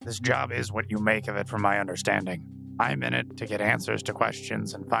This job is what you make of it, from my understanding. I'm in it to get answers to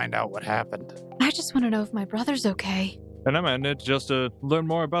questions and find out what happened. I just want to know if my brother's okay. And I'm in it just to learn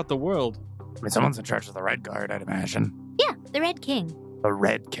more about the world. I mean, someone's in charge of the Red Guard, I'd imagine. Yeah, the Red King. The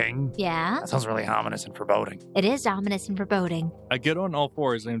Red King? Yeah, That sounds really ominous and foreboding. it is ominous and foreboding. I get on all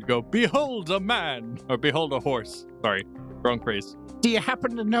fours and go, behold a man! Or behold a horse. Sorry, wrong phrase. Do you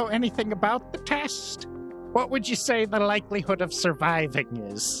happen to know anything about the test? What would you say the likelihood of surviving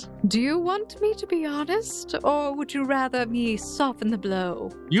is? Do you want me to be honest, or would you rather me soften the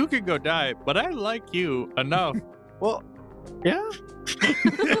blow? You could go die, but I like you enough. Well, yeah.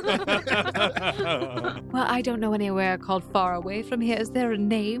 Well, I don't know anywhere called far away from here. Is there a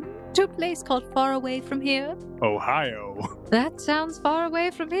name to a place called far away from here? Ohio. That sounds far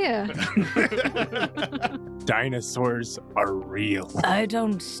away from here. Dinosaurs are real. I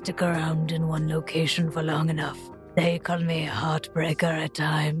don't stick around in one location for long enough. They call me a heartbreaker at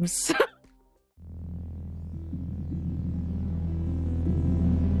times.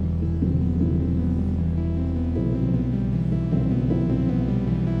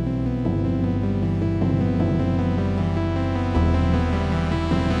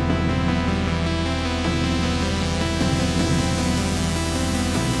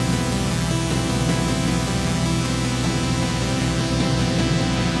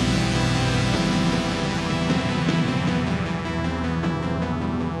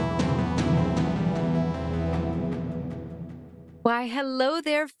 Why, hello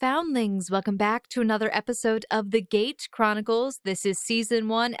there, foundlings. Welcome back to another episode of The Gate Chronicles. This is Season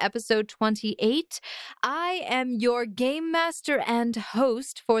 1, Episode 28. I am your game master and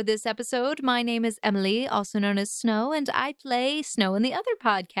host for this episode. My name is Emily, also known as Snow, and I play Snow in the other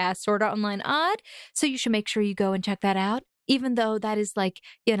podcast, Sword Art Online Odd, so you should make sure you go and check that out, even though that is like,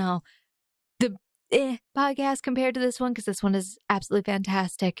 you know, the podcast compared to this one, because this one is absolutely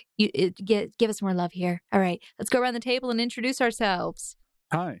fantastic. Give us more love here. All right, let's go around the table and introduce ourselves.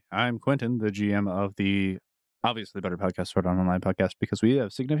 Hi, I'm Quentin, the GM of the obviously better podcast, Sword Art Online podcast, because we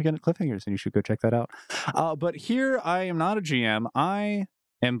have significant cliffhangers, and you should go check that out. But here, I am not a GM. I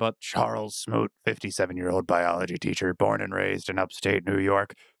am but Charles Smoot, 57-year-old biology teacher, born and raised in upstate New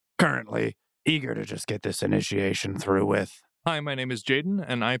York, currently eager to just get this initiation through with. Hi, my name is Jaden,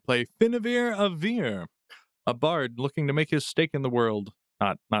 and I play Finavir of Vir, a bard looking to make his stake in the world.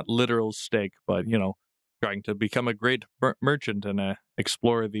 Not literal stake, but, you know, trying to become a great merchant and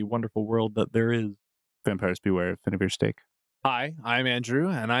explore the wonderful world that there is. Vampires Beware, Finavir Steak. Hi, I'm Andrew,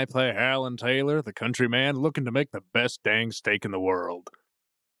 and I play Alan Taylor, the countryman looking to make the best dang steak in the world.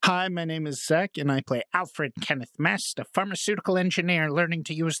 Hi, my name is Zach, and I play Alfred Kenneth Mest, a pharmaceutical engineer learning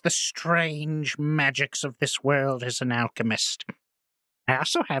to use the strange magics of this world as an alchemist. I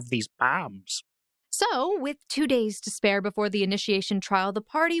also have these bombs. So, with 2 days to spare before the initiation trial, the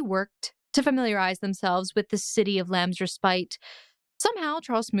party worked to familiarize themselves with the city of Lamb's Respite. Somehow,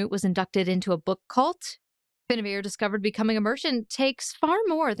 Charles Smoot was inducted into a book cult. Finavir discovered becoming a merchant takes far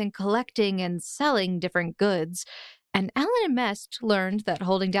more than collecting and selling different goods. And Alan and Mest learned that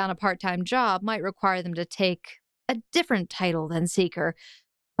holding down a part-time job might require them to take a different title than Seeker.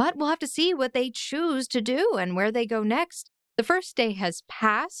 But we'll have to see what they choose to do and where they go next. The first day has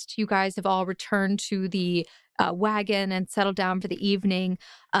passed. You guys have all returned to the wagon and settled down for the evening.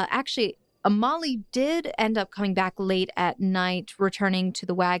 Actually, Amali did end up coming back late at night, returning to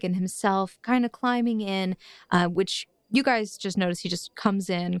the wagon himself, kind of climbing in, which you guys just notice he just comes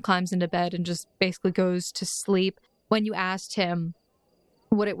in, climbs into bed, and just basically goes to sleep. When you asked him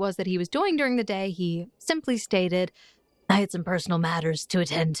what it was that he was doing during the day, he simply stated, I had some personal matters to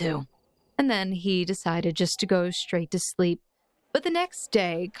attend to. And then he decided just to go straight to sleep. But the next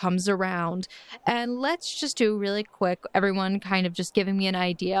day comes around, and let's just do really quick, everyone kind of just giving me an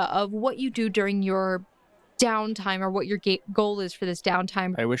idea of what you do during your downtime, or what your goal is for this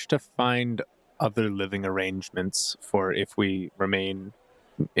downtime. I wish to find other living arrangements for if we remain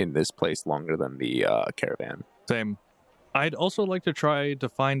in this place longer than the caravan. Same. I'd also like to try to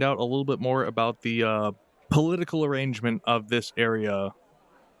find out a little bit more about the political arrangement of this area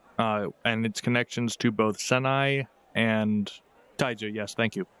and its connections to both Senai and Taija. Yes,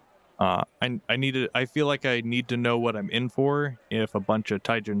 thank you. I feel like I need to know what I'm in for if a bunch of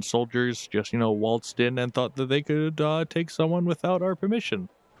Taijan soldiers just, waltzed in and thought that they could take someone without our permission.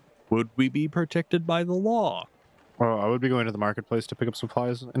 Would we be protected by the law? Well, I would be going to the marketplace to pick up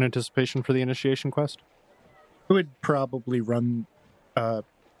supplies in anticipation for the initiation quest. I would probably run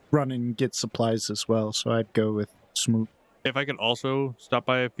and get supplies as well, so I'd go with Smoot. If I could also stop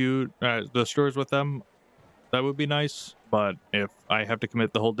by a few the stores with them, that would be nice. But if I have to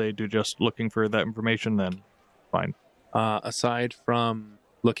commit the whole day to just looking for that information, then fine. Aside from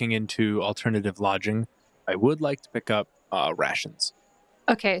looking into alternative lodging, I would like to pick up rations.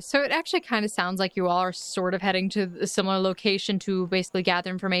 Okay, so it actually kind of sounds like you all are sort of heading to a similar location to basically gather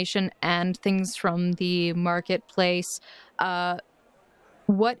information and things from the marketplace.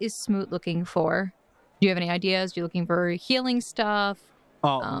 What is Smoot looking for? Do you have any ideas? Are you looking for healing stuff?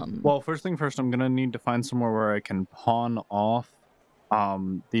 Well, first thing first, I'm going to need to find somewhere where I can pawn off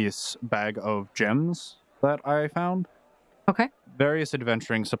this bag of gems that I found. Okay. Various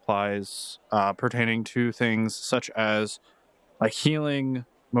adventuring supplies pertaining to things such as like healing,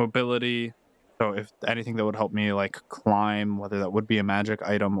 mobility. So if anything that would help me like climb, whether that would be a magic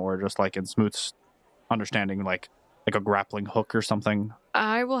item or just like in Smoot's understanding, like a grappling hook or something.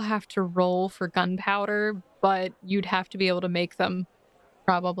 I will have to roll for gunpowder, but you'd have to be able to make them,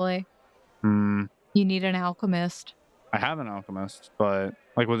 probably. You need an alchemist. I have an alchemist, but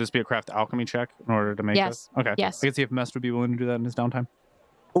like, would this be a craft alchemy check in order to make Yes. this? Okay. Yes. I can see if Mest would be willing to do that in his downtime.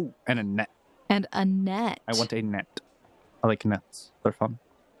 Oh, and a net. And a net. I want a net. I like nets. They're fun.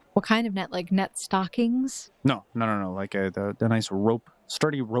 What kind of net? Like net stockings? No. Like the nice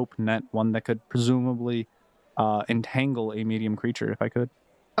sturdy rope net, one that could presumably entangle a medium creature if I could.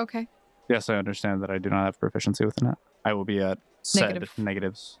 Okay. Yes, I understand that I do not have proficiency with the net. I will be at said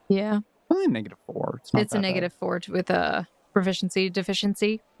negatives. Yeah. Only -4. It's not It's a -4 with a proficiency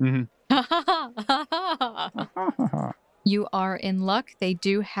deficiency. Mm-hmm. You are in luck. They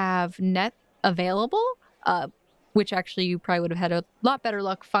do have net available, which actually you probably would have had a lot better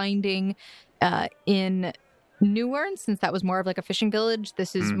luck finding in Newern, since that was more of like a fishing village.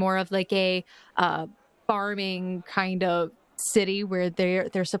 This is more of like a farming kind of city where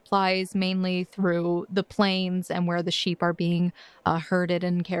their supplies mainly through the plains and where the sheep are being herded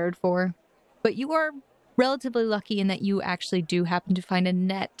and cared for. But you are relatively lucky in that you actually do happen to find a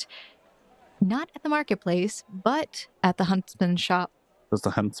net, not at the marketplace, but at the huntsman's shop. Does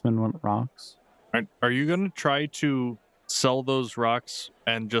the huntsman want rocks? Are you going to try to sell those rocks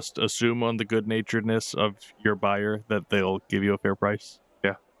and just assume on the good-naturedness of your buyer that they'll give you a fair price?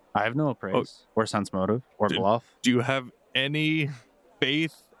 Yeah. I have no appraise or sense motive or bluff. Do you have any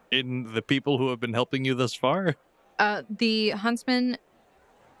faith in the people who have been helping you thus far? The huntsman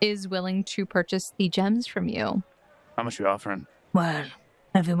is willing to purchase the gems from you. How much are you offering? Well,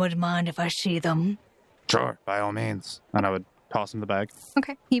 if you wouldn't mind if I see them. Sure, by all means. And I would toss him the bag.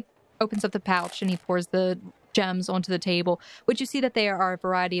 Okay. He opens up the pouch and he pours the gems onto the table, which you see that there are a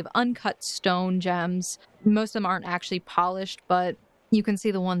variety of uncut stone gems. Most of them aren't actually polished, but you can see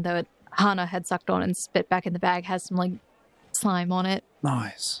the one that Hana had sucked on and spit back in the bag has some like slime on it.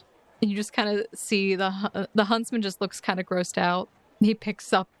 Nice. And you just kind of see the huntsman just looks kind of grossed out. He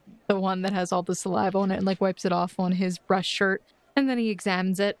picks up the one that has all the saliva on it and like wipes it off on his brush shirt, and then he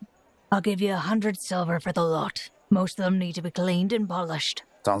examines it. I'll give you 100 silver for the lot. Most of them need to be cleaned and polished.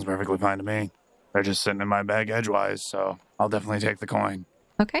 Sounds perfectly fine to me. They're just sitting in my bag edgewise, so I'll definitely take the coin.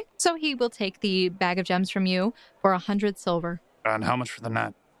 Okay, so he will take the bag of gems from you for 100 silver. And how much for the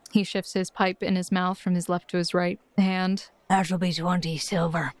net? He shifts his pipe in his mouth from his left to his right hand. That will be 20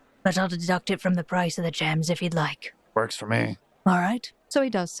 silver, but I'll deduct it from the price of the gems if you'd like. Works for me. All right. So he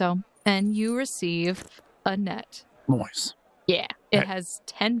does so, and you receive a net. Nice. Yeah, it Hey. has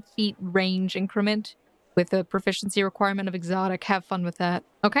 10 feet range increment with a proficiency requirement of exotic. Have fun with that.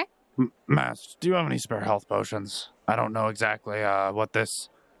 Okay? Mast, do you have any spare health potions? I don't know exactly what this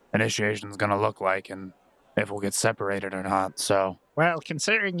initiation's gonna look like and if we'll get separated or not, so... Well,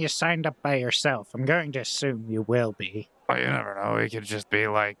 considering you signed up by yourself, I'm going to assume you will be. Well, you never know. It could just be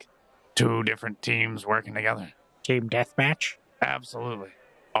like 2 different teams working together. Team deathmatch? Absolutely.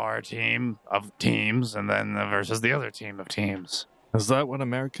 Our team of teams and then versus the other team of teams. Is that what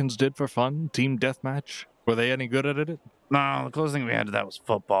Americans did for fun? Team deathmatch? Were they any good at it? No, the closest thing we had to that was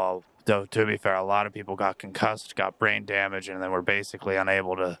football. Though, to be fair, a lot of people got concussed, got brain damage, and then were basically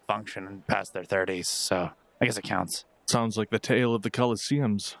unable to function past their 30s, so I guess it counts. Sounds like the tale of the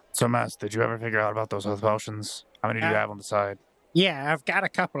Colosseums. So, Mess, did you ever figure out about those health potions? How many do you have on the side? Yeah, I've got a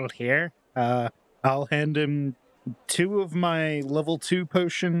couple here. I'll hand him 2 of my level 2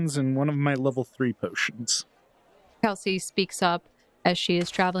 potions and 1 of my level 3 potions. Kelsey speaks up as she is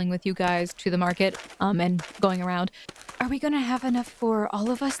traveling with you guys to the market and going around. Are we going to have enough for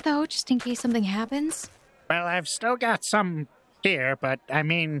all of us, though, just in case something happens? Well, I've still got some here, but I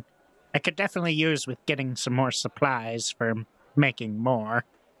mean, I could definitely use with getting some more supplies for making more.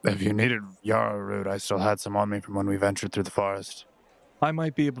 If you needed yarrow root, I still had some on me from when we ventured through the forest. I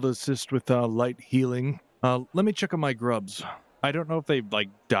might be able to assist with light healing. Let me check on my grubs. I don't know if they've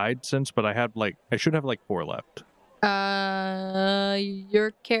died since, but I should have 4 left.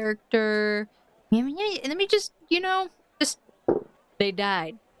 Your character. Let me just They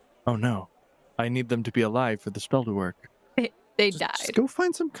died. Oh no. I need them to be alive for the spell to work. They Just died. go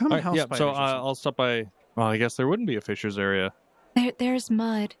find some common Alright, house yeah, spiders so or something. I'll stop by... Well, I guess there wouldn't be a Fisher's area. There's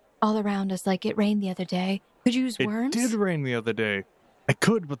mud all around us like it rained the other day. Could you use worms? It did rain the other day. I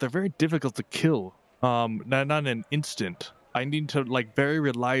could, but they're very difficult to kill. Not in an instant. I need to, very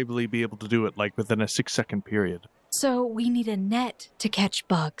reliably be able to do it, within a 6-second period. So we need a net to catch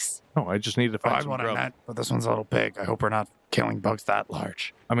bugs. Oh, I just need to find I some want a grub. net, but this one's a little big. I hope we're not killing bugs that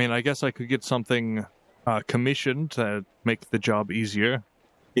large. I mean, I guess I could get something commissioned to make the job easier.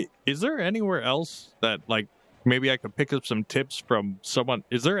 Is there anywhere else that, maybe I could pick up some tips from someone?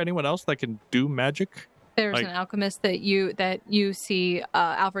 Is there anyone else that can do magic? There's an alchemist that you see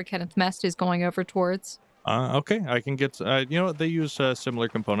Alfred Kenneth Mest is going over towards. Okay, I can get... they use similar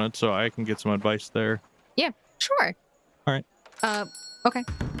components, so I can get some advice there. Sure. All right. Okay.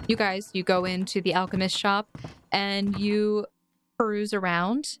 You go into the alchemist shop and you peruse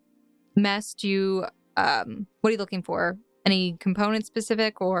around. Mest, what are you looking for? Any component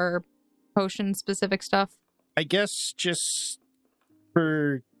specific or potion specific stuff? I guess just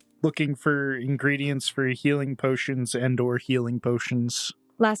for looking for ingredients for healing potions and/or healing potions.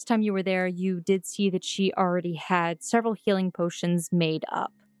 Last time you were there, you did see that she already had several healing potions made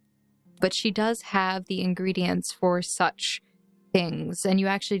up. But she does have the ingredients for such things. And you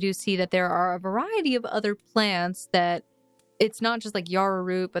actually do see that there are a variety of other plants that it's not just like yarrow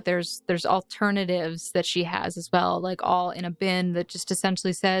root, but there's alternatives that she has as well, all in a bin that just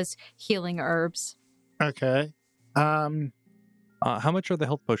essentially says healing herbs. Okay. How much are the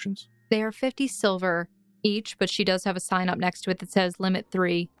health potions? They are 50 silver each, but she does have a sign up next to it that says limit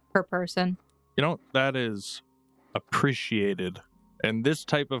 3 per person. That is appreciated. In this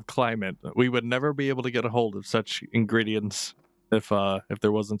type of climate, we would never be able to get a hold of such ingredients if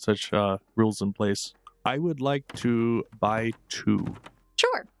there wasn't such rules in place. I would like to buy 2.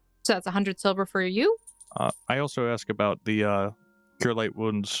 Sure. So that's 100 silver for you. I also ask about the Cure Light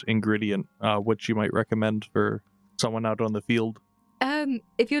Wounds ingredient, what you might recommend for someone out on the field.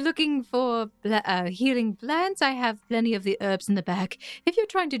 If you're looking for healing plants, I have plenty of the herbs in the back. If you're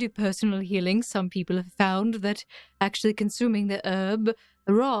trying to do personal healing, some people have found that actually consuming the herb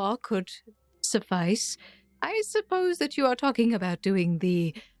raw could suffice. I suppose that you are talking about doing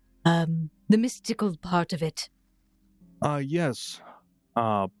the mystical part of it. Yes.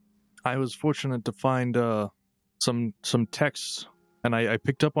 I was fortunate to find some texts, and I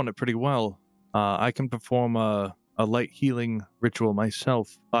picked up on it pretty well. I can perform a light healing ritual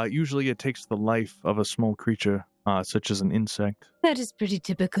myself. Usually it takes the life of a small creature, such as an insect. That is pretty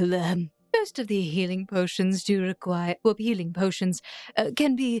typical. Most of the healing potions do require... Well, healing potions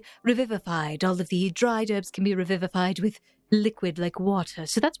can be revivified. All of the dried herbs can be revivified with liquid like water.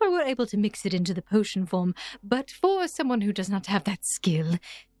 So that's why we're able to mix it into the potion form. But for someone who does not have that skill,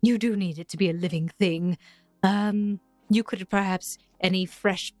 you do need it to be a living thing. You could perhaps... Any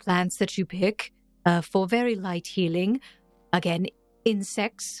fresh plants that you pick... for very light healing. Again,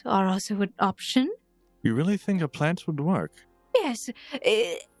 insects are also an option. You really think a plant would work? Yes,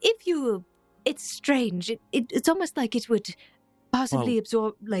 it's strange. It's almost like it would possibly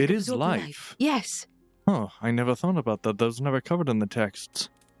absorb, it is absorb life. Yes. Oh, I never thought about that. That was never covered in the texts.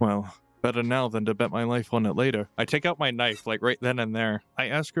 Well, better now than to bet my life on it later. I take out my knife, right then and there. I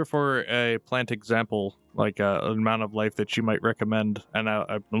ask her for a plant example, an amount of life that she might recommend, and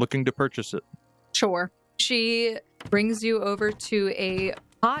I'm looking to purchase it. Sure. She brings you over to a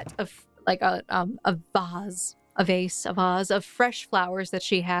pot of a vase of fresh flowers that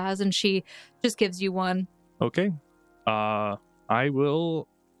she has, and she just gives you one. Okay. I will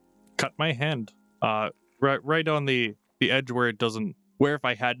cut my hand. Right on the edge where it doesn't... Where if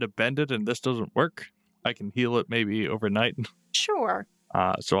I had to bend it and this doesn't work, I can heal it maybe overnight. Sure.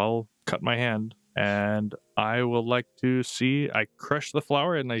 So I'll cut my hand, and I will like to see... I crush the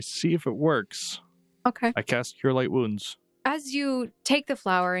flower, and I see if it works. Okay. I cast Cure Light Wounds. As you take the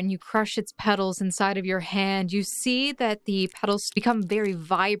flower and you crush its petals inside of your hand, you see that the petals become very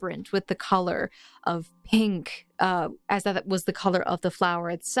vibrant with the color of pink, as that was the color of the flower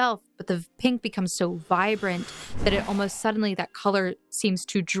itself. But the pink becomes so vibrant that it almost suddenly, that color seems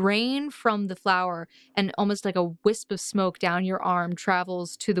to drain from the flower, and almost like a wisp of smoke down your arm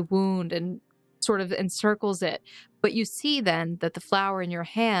travels to the wound and sort of encircles it. But you see then that the flower in your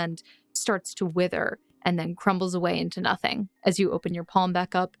hand starts to wither and then crumbles away into nothing as you open your palm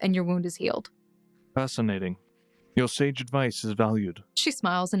back up and your wound is healed. Fascinating. Your sage advice is valued. She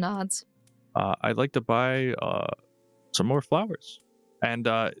smiles and nods. I'd like to buy some more flowers. And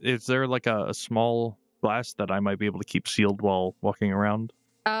is there a small glass that I might be able to keep sealed while walking around?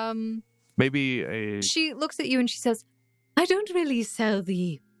 Maybe a... She looks at you and she says, I don't really sell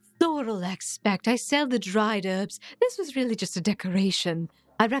the floral aspect. I sell the dried herbs. This was really just a decoration.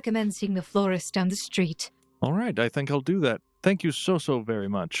 I'd recommend seeing the florist down the street. All right, I think I'll do that. Thank you so very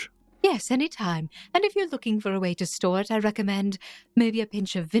much. Yes, any time. And if you're looking for a way to store it, I recommend maybe a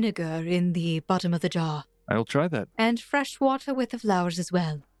pinch of vinegar in the bottom of the jar. I'll try that. And fresh water with the flowers as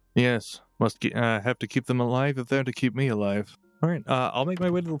well. Yes, must have to keep them alive if they're to keep me alive. All right, I'll make my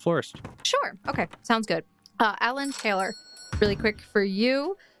way to the florist. Sure. Okay. Sounds good. Alan Taylor, really quick for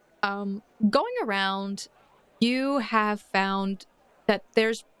you. Going around, you have found that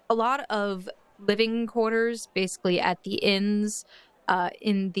there's a lot of living quarters basically at the inns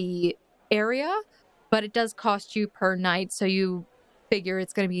in the area, but it does cost you per night. So you figure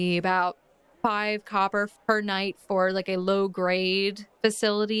it's going to be about 5 copper per night for like a low grade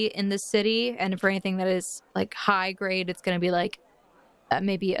facility in the city. And for anything that is like high grade, it's going to be like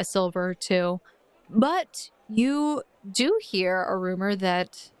maybe a silver or 2. But you do hear a rumor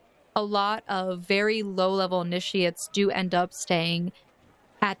that a lot of very low level initiates do end up staying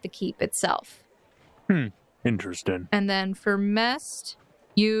at the keep itself. Interesting. And then for Mest,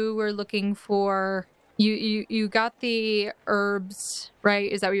 you were looking for you got the herbs,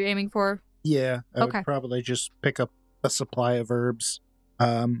 right? Is that what you're aiming for? Yeah, I Okay. would probably just pick up a supply of herbs.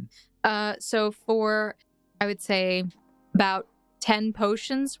 So for, I would say, about 10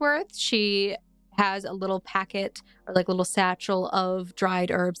 potions worth, she has a little packet or like little satchel of dried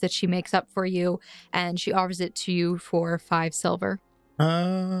herbs that she makes up for you, and she offers it to you for 5 silver.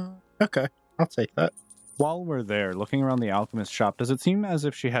 Okay, I'll take that. While we're there, looking around the alchemist shop, does it seem as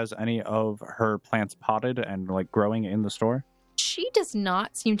if she has any of her plants potted and like growing in the store? She does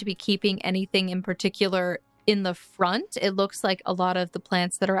not seem to be keeping anything in particular in the front. It looks like a lot of the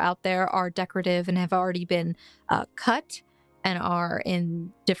plants that are out there are decorative and have already been cut and are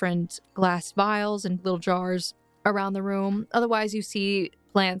in different glass vials and little jars around the room. Otherwise, you see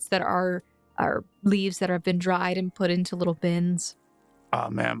plants that are leaves that have been dried and put into little bins.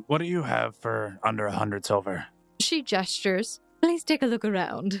 Ma'am, what do you have for under 100 silver? She gestures. Please take a look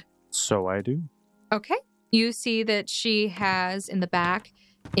around. So I do. Okay. You see that she has in the back,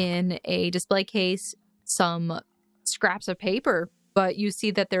 in a display case, some scraps of paper, but you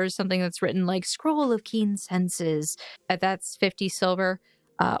see that there is something that's written like Scroll of Keen Senses. That's 50 silver.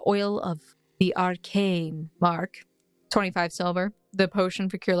 Oil of the Arcane mark, 25 silver. The potion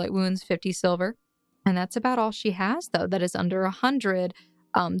for Cure Light Wounds, 50 silver. And that's about all she has, though, that is under 100.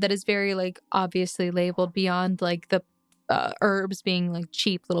 That is very, like, obviously labeled beyond, like, the herbs being, like,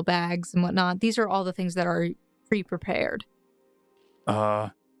 cheap little bags and whatnot. These are all the things that are pre-prepared.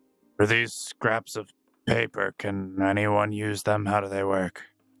 For these scraps of paper, can anyone use them? How do they work?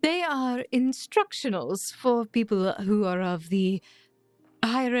 They are instructionals for people who are of the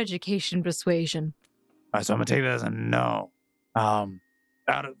higher education persuasion. So I'm going to take it as a no.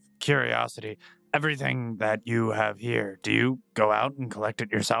 Out of curiosity, everything that you have here, do you go out and collect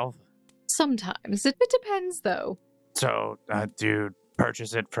it yourself? Sometimes. It depends, though. So, do you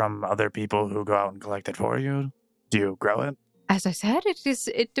purchase it from other people who go out and collect it for you? Do you grow it? As I said,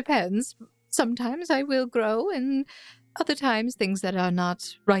 it depends. Sometimes I will grow, and other times things that are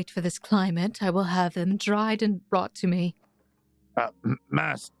not right for this climate, I will have them dried and brought to me.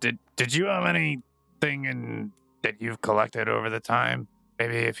 Mass, did you have anything that you've collected over the time?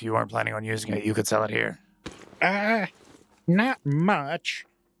 Maybe if you weren't planning on using it, you could sell it here. Not much.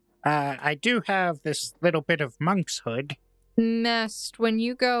 I do have this little bit of monk's hood. Mest, when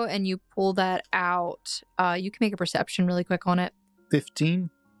you go and you pull that out, you can make a perception really quick on it. 15.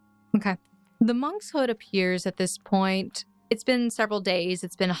 Okay. The monk's hood appears at this point. It's been several days.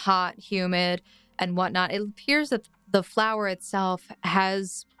 It's been hot, humid, and whatnot. It appears that the flower itself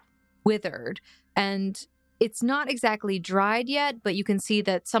has withered, and it's not exactly dried yet, but you can see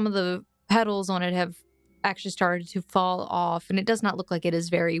that some of the petals on it have actually started to fall off, and it does not look like it is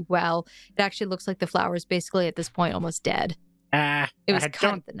very well. It actually looks like the flower is basically at this point almost dead. It was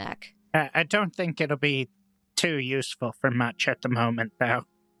cut at the neck. I don't think it'll be too useful for much at the moment, though.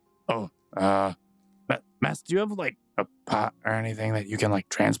 Mass, do you have, like, a pot or anything that you can, like,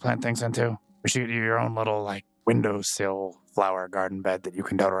 transplant things into? Or should you do your own little, like, windowsill flower garden bed that you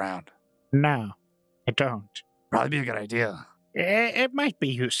can tote around? No, I don't. Probably be a good idea. It might be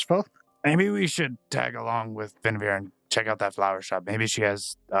useful. Maybe we should tag along with Guinevere and check out that flower shop. Maybe she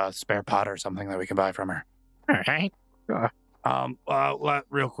has a spare pot or something that we can buy from her. All right.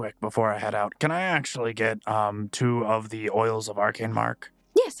 Real quick before I head out, can I actually get 2 of the oils of Arcane Mark?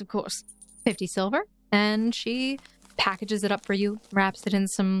 Yes, of course. 50 silver. And she packages it up for you, wraps it in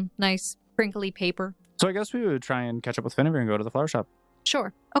some nice crinkly paper. So I guess we would try and catch up with Guinevere and go to the flower shop.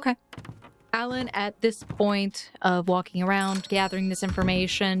 Sure. Okay. Alan, at this point of walking around, gathering this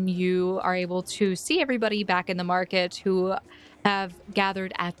information, you are able to see everybody back in the market who have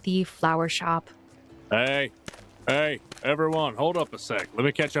gathered at the flower shop. Hey, everyone, hold up a sec. Let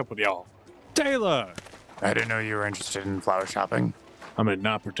me catch up with y'all. Taylor! I didn't know you were interested in flower shopping. I mean,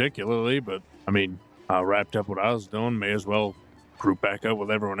 not particularly, but, I wrapped up what I was doing. May as well group back up with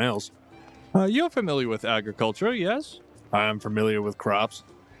everyone else. You're familiar with agriculture, yes? I am familiar with crops.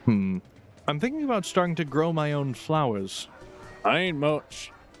 I'm thinking about starting to grow my own flowers. I ain't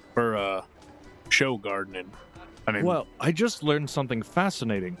much for, show gardening. Well, I just learned something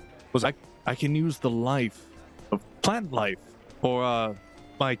fascinating. I can use the life of plant life for,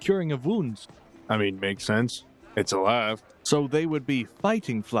 my curing of wounds. Makes sense. It's alive. So they would be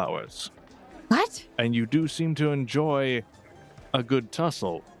fighting flowers. What? And you do seem to enjoy a good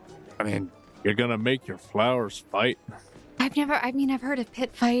tussle. You're gonna make your flowers fight? I've heard of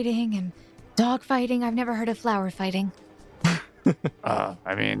pit fighting and dog fighting. I've never heard of flower fighting. I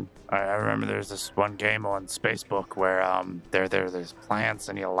remember there's this one game on Spacebook where there's plants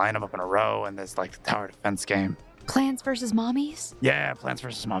and you line them up in a row and there's like the tower defense game. Plants versus mommies? Yeah, Plants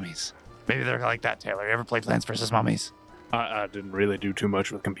vs. Mummies. Maybe they're like that, Taylor. You ever play Plants vs. Mummies? I didn't really do too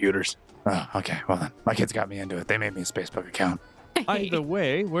much with computers. Oh, okay. Well then, my kids got me into it. They made me a Spacebook account. Either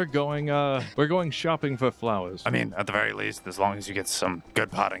way, we're going shopping for flowers. At the very least, as long as you get some good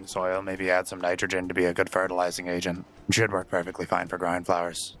potting soil, maybe add some nitrogen to be a good fertilizing agent, it should work perfectly fine for growing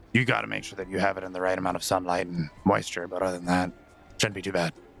flowers. You got to make sure that you have it in the right amount of sunlight and moisture, but other than that, shouldn't be too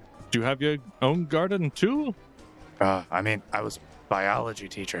bad. Do you have your own garden too? I was biology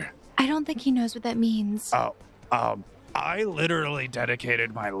teacher. I don't think he knows what that means. I literally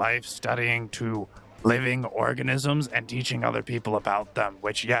dedicated my life studying to living organisms and teaching other people about them,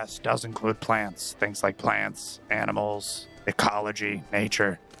 which, yes, does include plants. Things like plants, animals, ecology,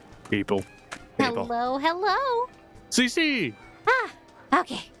 nature, people. Hello. CC!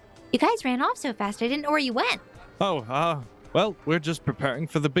 Okay. You guys ran off so fast, I didn't know where you went. Well, we're just preparing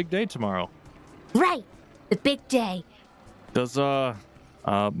for the big day tomorrow. Right. The big day. Does,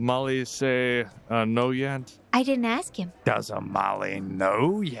 Molly say, no yet? I didn't ask him. Does a Molly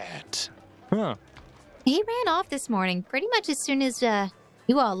know yet? Huh. He ran off this morning. Pretty much as soon as,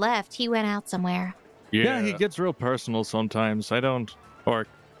 you all left, he went out somewhere. Yeah, he gets real personal sometimes. Or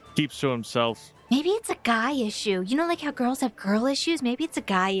keeps to himself. Maybe it's a guy issue. You know, like how girls have girl issues? Maybe it's a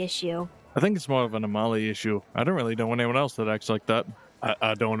guy issue. I think it's more of an Amali issue. I don't really know anyone else that acts like that.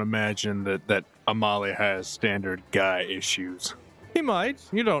 I don't imagine that Amali has standard guy issues. He might.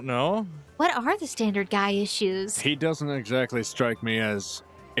 You don't know. What are the standard guy issues? He doesn't exactly strike me as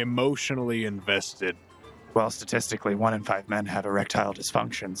emotionally invested. Well, statistically, 1 in 5 men have erectile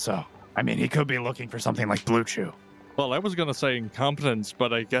dysfunction, so... he could be looking for something like Blue Chew. Well, I was going to say incompetence,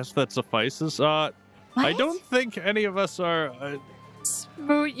 but I guess that suffices. I don't think any of us are...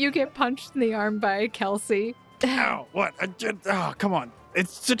 Smoot, you get punched in the arm by Kelsey. Ow, what? Come on.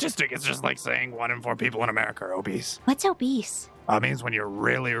 It's statistic. It's just like saying 1 in 4 people in America are obese. What's obese? It means when you're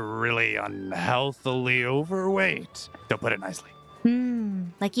really, really unhealthily overweight. Don't put it nicely.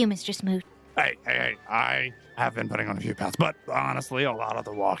 Like you, Mr. Smoot. Hey, I have been putting on a few pounds, but honestly, a lot of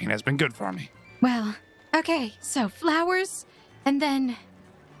the walking has been good for me. Well, okay, so flowers, and then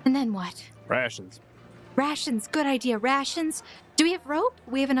what? Rations. Rations, good idea, rations. Do we have rope?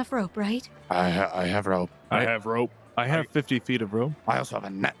 We have enough rope, right? I have rope. I have rope. I have 50 feet of rope. I also have a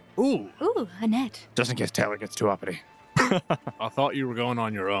net. Ooh, a net. Just in case Taylor gets too uppity. I thought you were going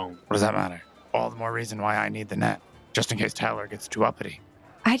on your own. What does that matter? All the more reason why I need the net. Just in case Taylor gets too uppity.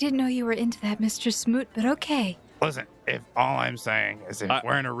 I didn't know you were into that, Mr. Smoot, but okay. Listen, if all I'm saying is if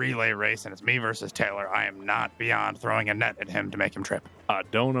we're in a relay race and it's me versus Taylor, I am not beyond throwing a net at him to make him trip. I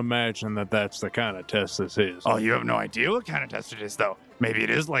don't imagine that that's the kind of test this is. Oh, you have no idea what kind of test it is, though. Maybe it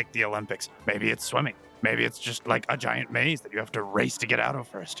is like the Olympics. Maybe it's swimming. Maybe it's just like a giant maze that you have to race to get out of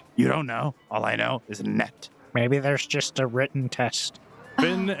first. You don't know. All I know is a net. Maybe there's just a written test.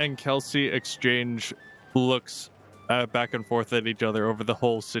 Finn and Kelsey exchange looks back and forth at each other over the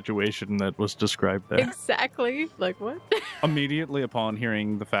whole situation that was described there. Exactly. Like what? Immediately upon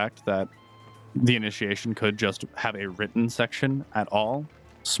hearing the fact that the initiation could just have a written section at all,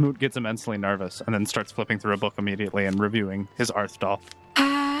 Smoot gets immensely nervous and then starts flipping through a book immediately and reviewing his Arthdal.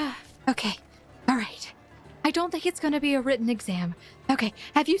 Okay. All right. I don't think it's going to be a written exam. Okay,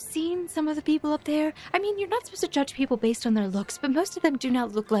 have you seen some of the people up there? You're not supposed to judge people based on their looks, but most of them do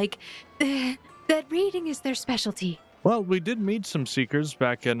not look like... that reading is their specialty. Well, we did meet some seekers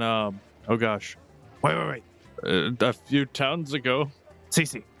back in, Wait. a few towns ago.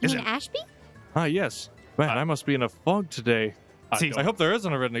 Cece, You mean Ashby? Yes. Man, I must be in a fog today. I hope there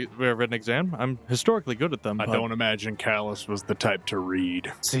isn't a written exam. I'm historically good at them. I but- don't imagine Callus was the type to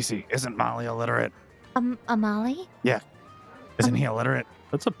read. Cece, isn't Molly illiterate? Amali? Isn't he illiterate?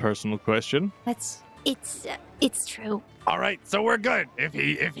 That's a personal question. It's true. All right, so we're good. If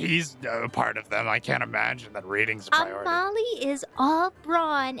he's a part of them, I can't imagine that reading's a priority. Amali is all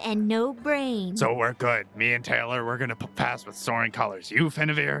brawn and no brain. So we're good. Me and Taylor, we're gonna pass with soaring colors. You,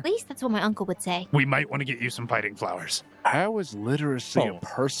 Finavir, At least that's what my uncle would say. we might want to get you some fighting flowers. How is literacy Oh. a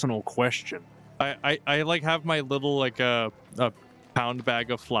personal question? I like have my little like a pound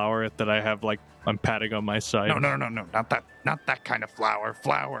bag of flour that I have like I'm patting on my side. No, not that kind of flower.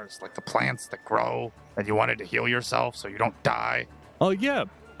 Flowers, like the plants that grow, that you wanted to heal yourself so you don't die. Oh yeah,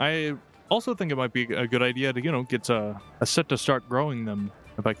 I also think it might be a good idea to get a set to start growing them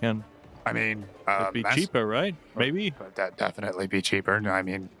if I can. I mean, It'd be cheaper, right? Maybe. But that'd definitely be cheaper. I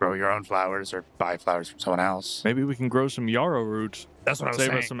mean, grow your own flowers or buy flowers from someone else. Maybe we can grow some yarrow roots. That's what I was Save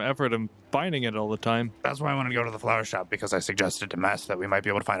saying. us some effort in finding it all the time. That's why I wanted to go to the flower shop, because I suggested to Mess that we might be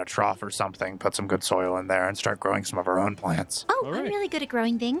able to find a trough or something, put some good soil in there, and start growing some of our own plants. Oh, All I'm right. really good at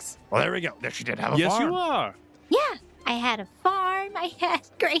growing things. Well, there we go. There she did have a Yes, farm. you are. Yeah, I had a farm. I had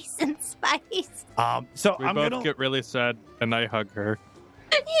Grace and Spice. So We I'm both gonna. get really sad, and I hug her.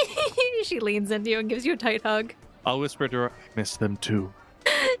 She leans into you and gives you a tight hug. I'll whisper to her, I miss them too.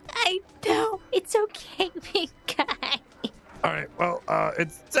 I know. It's okay, big guy. All right. Well,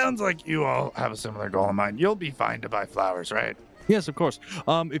 it sounds like you all have a similar goal in mind. You'll be fine to buy flowers, right? Yes, of course.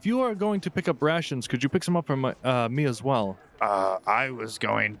 If you are going to pick up rations, could you pick some up for me as well? I was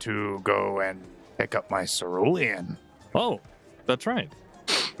going to go and pick up my cerulean. Oh, that's right.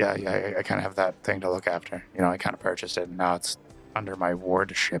 Yeah, I kind of have that thing to look after. I kind of purchased it, and now it's under my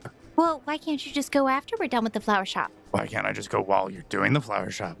wardship. Well, why can't you just go after we're done with the flower shop? Why can't I just go while you're doing the flower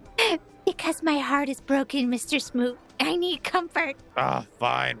shop? Because my heart is broken, Mr. Smoot. I need comfort.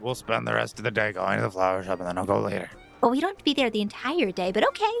 Fine. We'll spend the rest of the day going to the flower shop, and then I'll go later. Well, we don't have to be there the entire day, but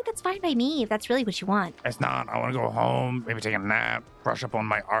okay, that's fine by me if that's really what you want. It's not. I want to go home, maybe take a nap, brush up on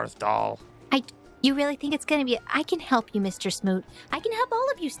my Arth doll. You really think it's going to be... I can help you, Mr. Smoot. I can help all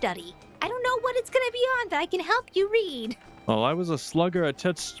of you study. I don't know what it's going to be on, but I can help you read. Well, I was a slugger at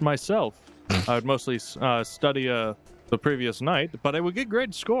tests myself. I would mostly study the previous night, but I would get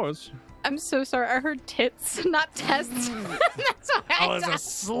great scores. I'm so sorry. I heard tits, not tests. That's why I was a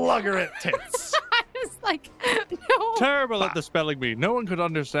slugger at tits. I was like, no. Terrible at the spelling bee. No one could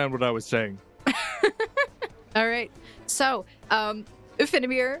understand what I was saying. All right. So,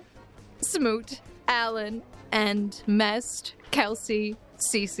 Finimir, Smoot, Alan, and Mest, Kelsey,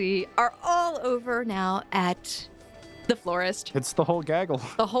 Cece are all over now at the florist. It's the whole gaggle.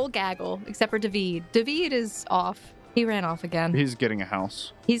 The whole gaggle, except for David. David is off. He ran off again. He's getting a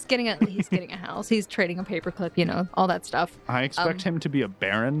house. He's getting a house. He's trading a paperclip, all that stuff. I expect him to be a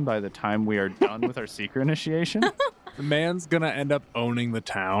baron by the time we are done with our secret initiation. The man's gonna end up owning the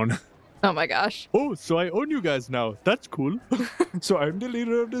town. Oh my gosh. Oh, so I own you guys now. That's cool. So I'm the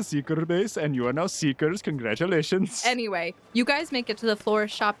leader of the seeker base, and you are now seekers. Congratulations. Anyway, you guys make it to the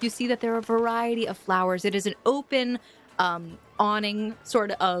florist shop. You see that there are a variety of flowers. It is an open awning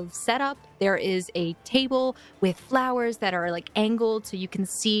sort of setup. There is a table with flowers that are like angled so you can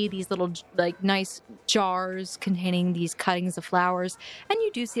see these little like nice jars containing these cuttings of flowers. And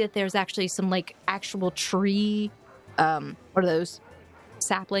you do see that there's actually some like actual tree, what are those?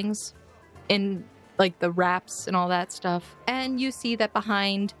 Saplings in like the wraps and all that stuff. And you see that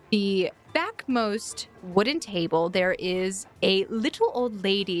behind the backmost wooden table, there is a little old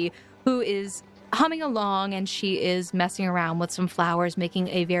lady who is humming along, and she is messing around with some flowers, making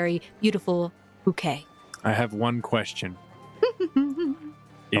a very beautiful bouquet. I have one question.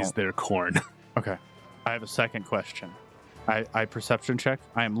 Is there corn? Okay. I have a second question. I perception check.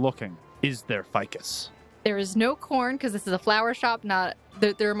 I am looking. Is there ficus? There is no corn because this is a flower shop. Not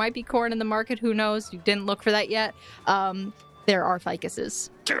there might be corn in the market. Who knows? You didn't look for that yet. There are ficuses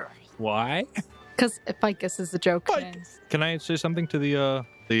Why? because ficus is the joke. Can I say something to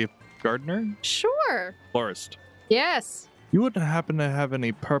the gardener? Sure. Florist. Yes. You wouldn't happen to have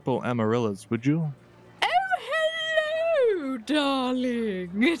any purple amaryllis, would you? Oh, hello,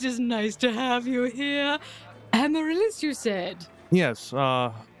 darling. It is nice to have you here. Amaryllis, you said? Yes,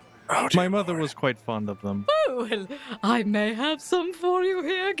 my mother was quite fond of them. Oh, well, I may have some for you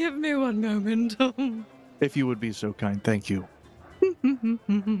here. Give me one moment. If you would be so kind, thank you.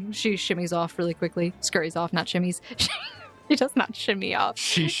 She shimmies off really quickly. Scurries off, not shimmies. She does not shimmy off.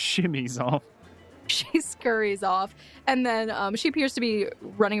 She shimmies off. She scurries off, and then she appears to be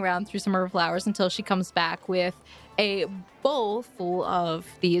running around through some of her flowers until she comes back with a bowl full of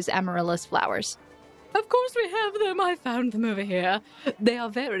these amaryllis flowers. Of course we have them. I found them over here. They are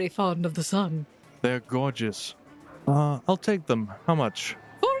very fond of the sun. They're gorgeous. I'll take them. How much?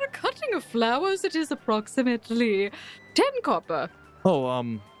 For a cutting of flowers, it is approximately 10 copper.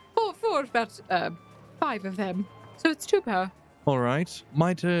 Oh, For about 5 of them. So it's 2 per. all right.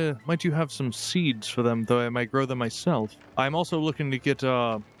 Might you have some seeds for them, though I might grow them myself. I'm also looking to get,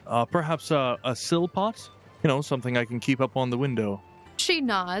 perhaps a sill pot? You know, something I can keep up on the window. She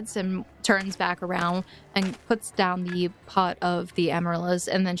nods and turns back around and puts down the pot of the amaryllis,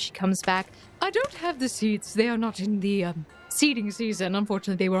 and then she comes back. I don't have the seeds. They are not in the seeding season.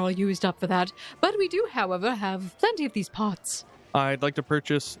 Unfortunately, they were all used up for that. But we do, however, have plenty of these pots. I'd like to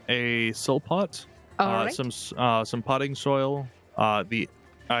purchase a sill pot, All right. some potting soil.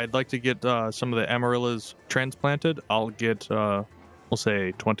 I'd like to get some of the amaryllis transplanted. I'll get, we'll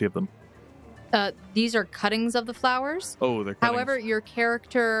say 20 of them. These are cuttings of the flowers. Oh, they're cuttings. However, your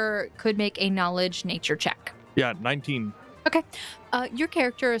character could make a knowledge nature check. Yeah, 19. Your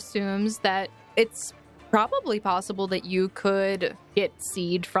character assumes that it's probably possible that you could get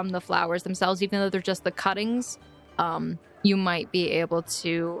seed from the flowers themselves, even though they're just the cuttings. You might be able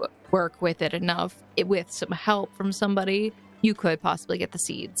to work with it enough. With some help from somebody, you could possibly get the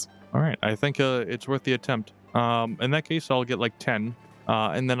seeds. All right, I think it's worth the attempt. In that case, I'll get like 10,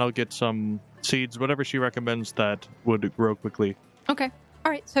 and then I'll get some seeds, whatever she recommends that would grow quickly. Okay.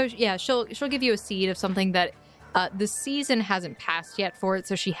 All right. So yeah, she'll give you a seed of something that the season hasn't passed yet for it,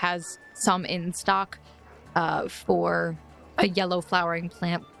 so she has some in stock for a yellow flowering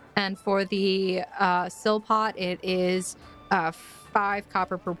plant. And for the sill pot, it is 5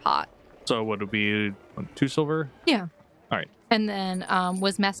 copper per pot. So what would be 2 silver? Yeah. All right. And then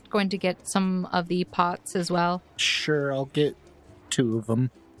was Mest going to get some of the pots as well? Sure, I'll get 2 of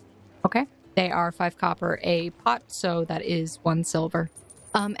them. Okay. They are 5 copper a pot, so that is 1 silver.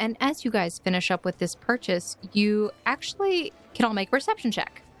 And as you guys finish up with this purchase, you actually can all make a perception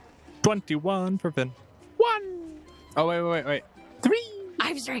check. 21 for Finn. 1. Oh, wait. 3.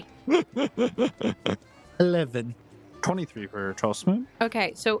 I was right. 11. 23 for Charles Smoot.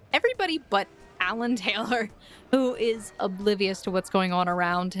 Okay, so everybody but Alan Taylor, who is oblivious to what's going on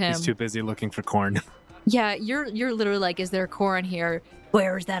around him. He's too busy looking for corn. Yeah, you're literally like, is there corn here?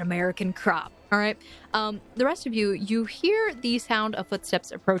 Where's that American crop? All right. The rest of you hear the sound of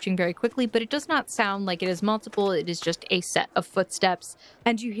footsteps approaching very quickly, but it does not sound like it is multiple. It is just a set of footsteps.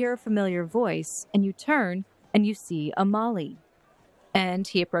 And you hear a familiar voice, and you turn, and you see Amali. And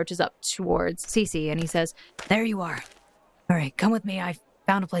he approaches up towards Cece, and he says, There you are. All right, come with me. I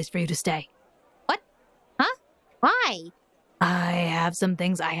found a place for you to stay. What? Huh? Why? I have some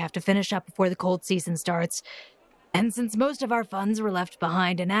things I have to finish up before the cold season starts. And since most of our funds were left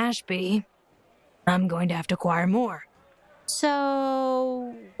behind in Ashby, I'm going to have to acquire more.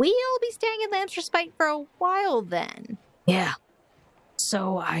 So we'll be staying in Lamb's Respite for a while then. Yeah.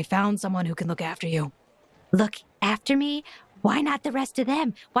 So I found someone who can look after you. Look after me? Why not the rest of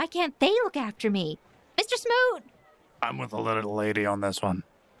them? Why can't they look after me? Mr. Smoot! I'm with the little lady on this one.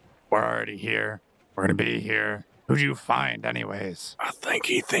 We're already here. We're gonna be here. Who'd you find, anyways? I think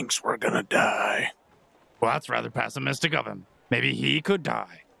he thinks we're gonna die. Well, that's rather pessimistic of him. Maybe he could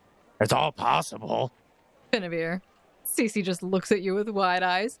die. It's all possible. Benavir. Cece just looks at you with wide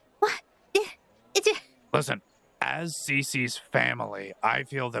eyes. What? Listen, as Cece's family, I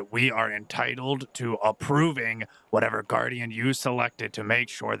feel that we are entitled to approving whatever guardian you selected to make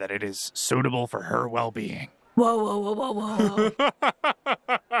sure that it is suitable for her well-being. Whoa.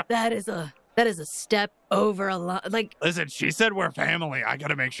 That is a step over a line. Like, Listen, she said we're family. I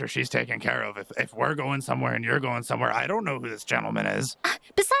gotta make sure she's taken care of. If we're going somewhere and you're going somewhere, I don't know who this gentleman is.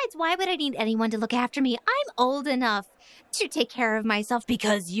 Besides, why would I need anyone to look after me? I'm old enough to take care of myself.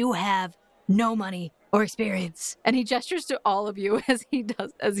 because you have no money or experience. And he gestures to all of you as he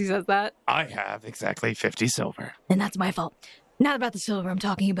says that. I have exactly 50 silver. And that's my fault. Not about the silver. I'm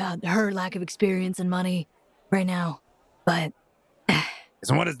talking about her lack of experience and money right now. But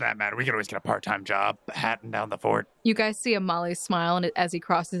So what does that matter? We could always get a part-time job hatting down the fort. You guys see Amali smile as he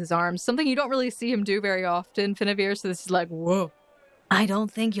crosses his arms, something you don't really see him do very often, Finavir, so this is like, whoa. I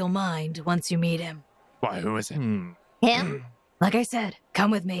don't think you'll mind once you meet him. Why, who is it? Him? Like I said,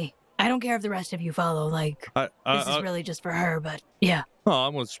 come with me. I don't care if the rest of you follow. Like, this is I, really just for her, but yeah.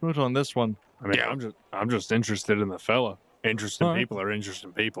 I'm with Smoot on this one. I mean, Yeah. I'm just interested in the fella. Interesting All right. people are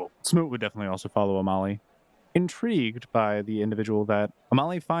interesting people. Smoot would definitely also follow Amali. Intrigued by the individual that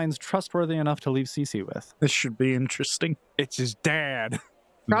Amali finds trustworthy enough to leave Cece with. This should be interesting. It's his dad.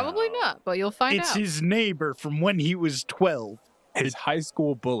 Probably not, but you'll find It's out. his neighbor from when he was 12. His high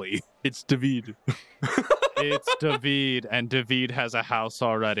school bully. It's David. It's David, and David has a house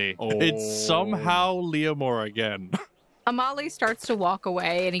already. It's somehow Leomore again. Amali starts to walk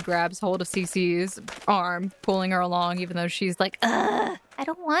away, and he grabs hold of Cece's arm, pulling her along, even though she's like, I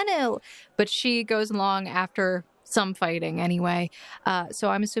don't want to. But she goes along after some fighting anyway. So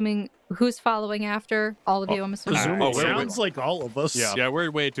I'm assuming who's following after? All of you, I'm assuming. It sounds like all of us. Yeah, we're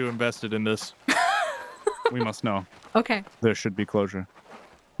way too invested in this. We must know. Okay. There should be closure.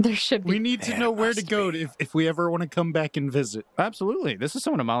 There should be. We need to know where to go if we ever want to come back and visit. Absolutely. This is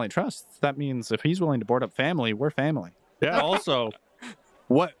someone Amali trusts. That means if he's willing to board up family, we're family. Yeah, also,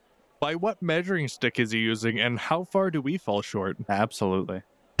 by what measuring stick is he using, and how far do we fall short? Absolutely.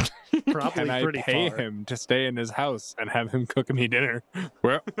 Probably Can I pretty pay far. him to stay in his house and have him cook me dinner?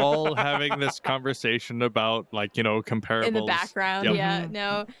 We're all having this conversation about, comparables. In the background, Yep. yeah,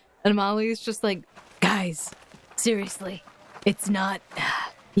 no. And Molly's just like, Guys, seriously, it's not.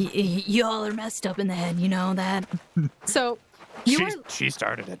 Y'all are messed up in the head, you know that? so you are She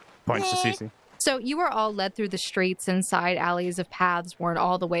started it. Points to Cece. So you were all led through the streets and side alleys of paths worn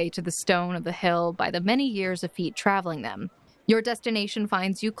all the way to the stone of the hill by the many years of feet traveling them. Your destination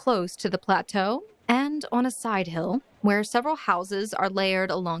finds you close to the plateau and on a side hill where several houses are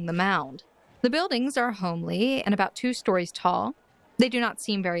layered along the mound. The buildings are homely and about 2 stories tall. They do not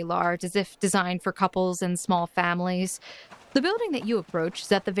seem very large, as if designed for couples and small families. The building that you approach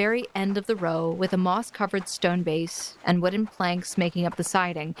is at the very end of the row with a moss-covered stone base and wooden planks making up the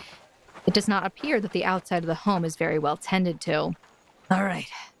siding. It does not appear that the outside of the home is very well tended to. All right,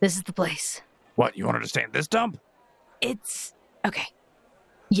 this is the place. What, you wanted to stay in this dump? It's. Okay.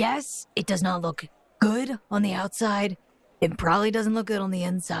 Yes, it does not look good on the outside. It probably doesn't look good on the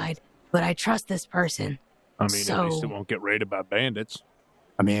inside, but I trust this person. I mean, at least So- it won't get raided by bandits.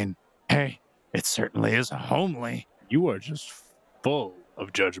 I mean, hey, it certainly is homely. You are just full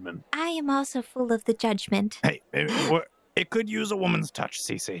of judgment. I am also full of the judgment. Hey, it could use a woman's touch,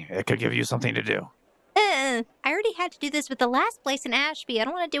 Cece. It could give you something to do. I already had to do this with the last place in Ashby. I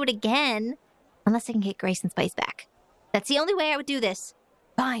don't want to do it again. Unless I can get Grace and Spice back. That's the only way I would do this.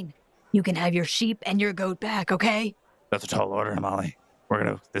 Fine. You can have your sheep and your goat back, okay? That's a tall order, Molly.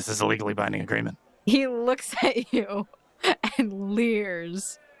 This is a legally binding agreement. He looks at you and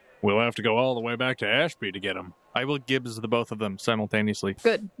leers. We'll have to go all the way back to Ashby to get him. I will Gibbs the both of them simultaneously.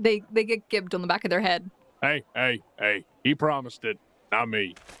 Good. They get gibbed on the back of their head. Hey, he promised it, not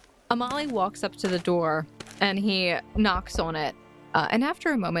me. Amali walks up to the door and he knocks on it. And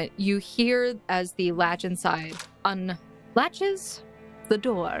after a moment, you hear as the latch inside unlatches, the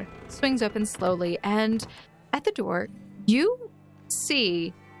door swings open slowly. And at the door, you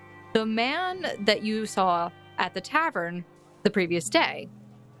see the man that you saw at the tavern the previous day,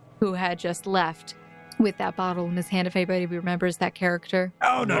 who had just left with that bottle in his hand, if anybody remembers that character.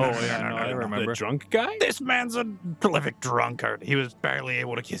 Oh, no, I remember. The drunk guy? This man's a prolific drunkard. He was barely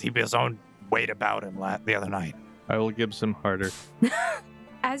able to keep his own weight about him the other night. I will Gibbs him harder.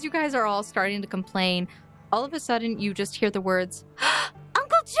 As you guys are all starting to complain, all of a sudden you just hear the words,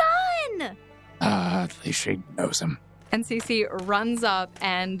 Uncle John! At least she knows him. and Cece runs up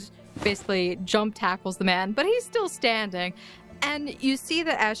and basically jump tackles the man, but he's still standing. And you see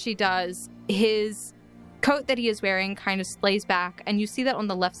that as she does, his coat that he is wearing kind of slays back, and you see that on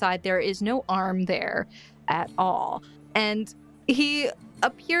the left side there is no arm there at all. And he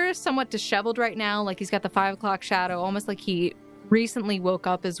appears somewhat disheveled right now, like he's got the 5 o'clock shadow, almost like he recently woke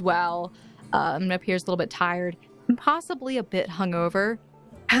up as well, and appears a little bit tired and possibly a bit hungover.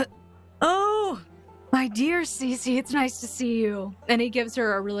 Oh, my dear Cece, it's nice to see you. And he gives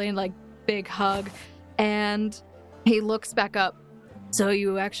her a really big hug, and he looks back up. So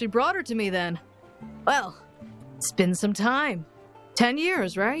you actually brought her to me then? Well, it's been some time. 10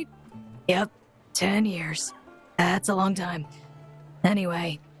 years, right? Yep, 10 years. That's a long time.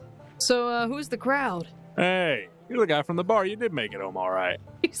 Anyway, so who's the crowd? Hey, you're the guy from the bar. You did make it home all right.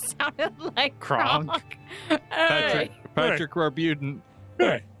 You sounded like Kronk. Hey. Patrick Rarbuden.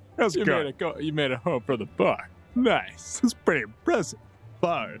 Hey, how's it it going? You made it home from the bar. Nice. That's pretty impressive.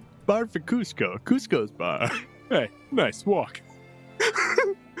 Bar for Cusco. Cusco's bar. Hey, nice walk.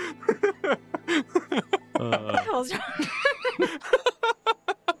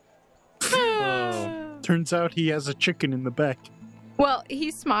 Turns out he has a chicken in the back. Well, he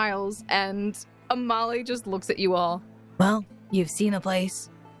smiles, and Amali just looks at you all. Well, you've seen the place,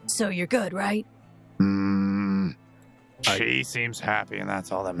 so you're good, right? She seems happy, and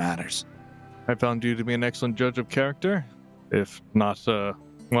that's all that matters. I found you to be an excellent judge of character, if not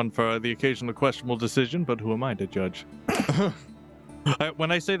one for the occasional questionable decision, but who am I to judge?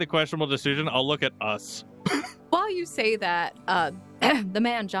 When I say the questionable decision, I'll look at us. While you say that, the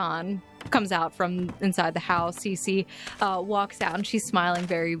man, John, comes out from inside the house. Cece walks out, and she's smiling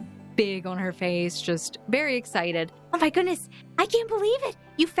very big on her face, just very excited. Oh my goodness, I can't believe it.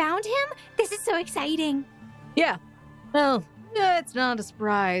 You found him? This is so exciting. Yeah. Well, it's not a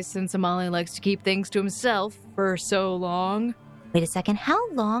surprise since Amali likes to keep things to himself for so long. Wait a second,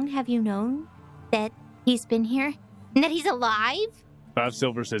 how long have you known that he's been here? And that he's alive? 5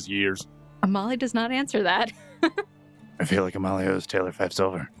 silver says years. Amali does not answer that. I feel like Amali owes Taylor 5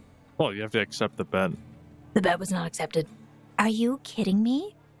 silver. Well, you have to accept the bet. The bet was not accepted. Are you kidding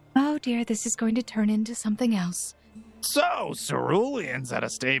me? Oh dear, this is going to turn into something else. So, Cerulean's at a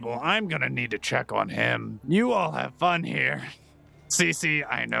stable. I'm gonna need to check on him. You all have fun here. Cece,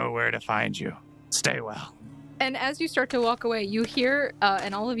 I know where to find you. Stay well. And as you start to walk away, you hear,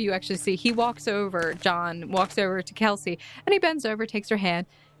 and all of you actually see, John walks over to Kelsey, and he bends over, takes her hand.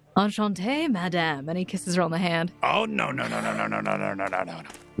 Enchanté, madame, and he kisses her on the hand. Oh, no.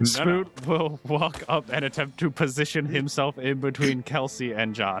 Smoot will walk up and attempt to position himself in between Kelsey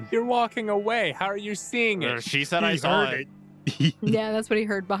and John. You're walking away. How are you seeing it? She said I saw it. Yeah, that's what he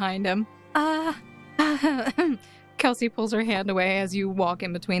heard behind him. Kelsey pulls her hand away as you walk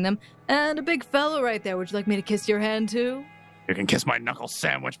in between them. And a big fellow right there. Would you like me to kiss your hand too? You can kiss my knuckle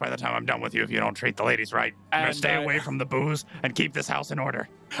sandwich by the time I'm done with you if you don't treat the ladies right. I'm gonna stay away from the booze and keep this house in order.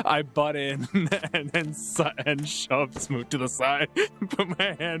 I butt in and shove Smoot to the side, put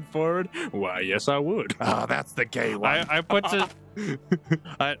my hand forward. Why, yes, I would. Oh, that's the gay one. I put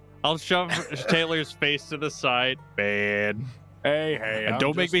I'll shove Taylor's face to the side. Bad. Hey, And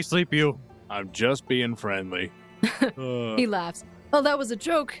don't make me sleep you. I'm just being friendly. He laughs. Well, that was a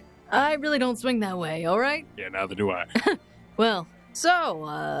joke. I really don't swing that way, all right? Yeah, neither do I. Well,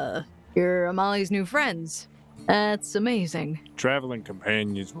 so, you're Amali's new friends. That's amazing. Traveling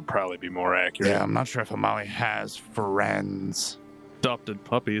companions would probably be more accurate. Yeah, I'm not sure if Amali has friends. Adopted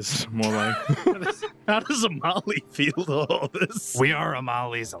puppies, more like. How does Amali feel to all this? We are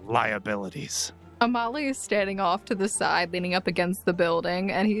Amali's liabilities. Amali is standing off to the side, leaning up against the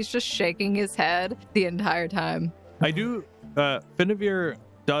building, and he's just shaking his head the entire time. I do, Finavir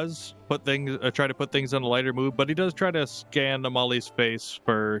does try to put things in a lighter mood, but he does try to scan Amali's face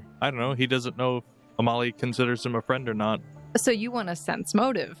for, I don't know, he doesn't know if Amali considers him a friend or not. So you want to sense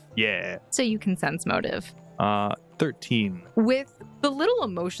motive. Yeah. So you can sense motive. 13. With the little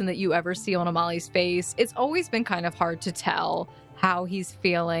emotion that you ever see on Amali's face, it's always been kind of hard to tell how he's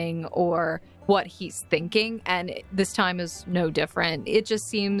feeling or what he's thinking, and this time is no different. It just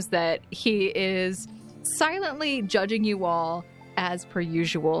seems that he is silently judging you all as per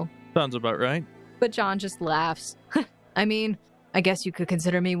usual. Sounds about right. But John just laughs. I mean, I guess you could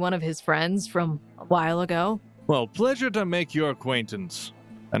consider me one of his friends from a while ago. Well, pleasure to make your acquaintance.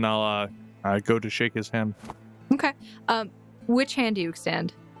 And I go to shake his hand. Okay. Which hand do you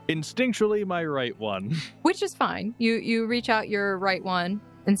extend? Instinctually, my right one. Which is fine. You reach out your right one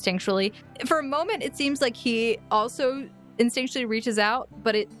instinctually. For a moment, it seems like he also instinctually reaches out,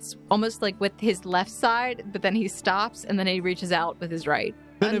 but it's almost like with his left side, but then he stops and then he reaches out with his right.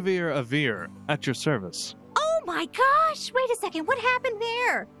 Benavir Avir, at your service. Oh my gosh, wait a second, what happened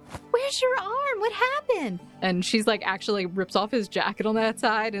there? Where's your arm? What happened? And she's like actually rips off his jacket on that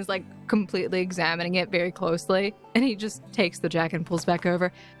side and is like completely examining it very closely. And he just takes the jacket and pulls back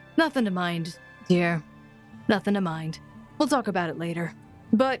over. Nothing to mind, dear. Nothing to mind. We'll talk about it later.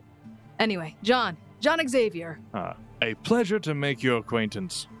 But anyway, John Xavier. A pleasure to make your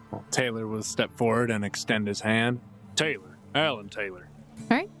acquaintance. Well, Taylor will step forward and extend his hand. Taylor. Alan Taylor.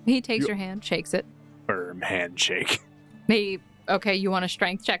 All right. He takes your hand, shakes it. Firm handshake. Okay, you want to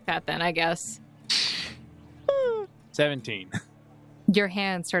strength check that then, I guess. 17. Your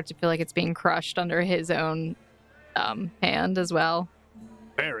hand starts to feel like it's being crushed under his own hand as well.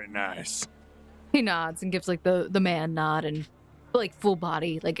 Very nice. He nods and gives like the man nod and like full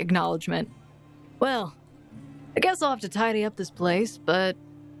body like acknowledgement. Well, I guess I'll have to tidy up this place, but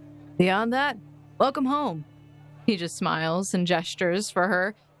beyond that, welcome home. He just smiles and gestures for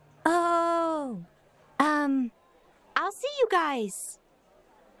her. Oh, I'll see you guys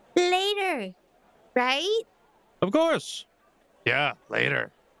later, right? Of course. Yeah,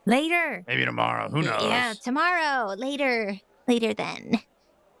 later. Later. Maybe tomorrow. Who knows? Yeah, tomorrow. Later then.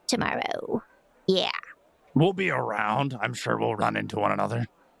 Tomorrow. Yeah. We'll be around. I'm sure we'll run into one another.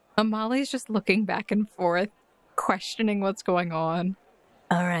 Amali's just looking back and forth, questioning what's going on.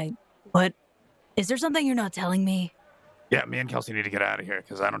 All right. What? Is there something you're not telling me? Yeah, me and Kelsey need to get out of here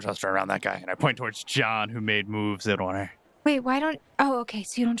because I don't trust her around that guy. And I point towards John, who made moves in on her. Wait, why don't... Oh, okay,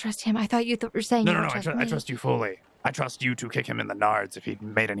 so you don't trust him. I thought you were saying No, you no, don't no, trust me. I trust you fully. I trust you to kick him in the nards if he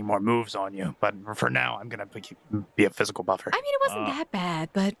made any more moves on you. But for now, I'm going to be a physical buffer. I mean, it wasn't that bad,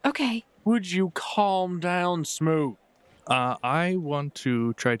 but okay. Would you calm down, Smoot? I want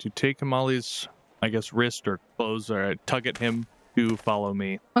to try to take Amali's, I guess, wrist or clothes or tug at him to follow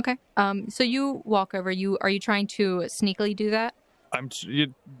me. Okay. So you walk over. Are you trying to sneakily do that?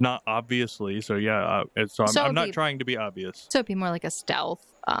 Not obviously, so yeah. I'm not trying to be obvious. So it'd be more like a stealth.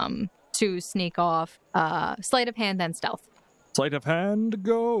 To sneak off. Sleight of hand, then stealth. Sleight of hand,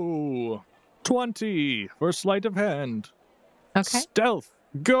 go. 20 for sleight of hand. Okay. Stealth,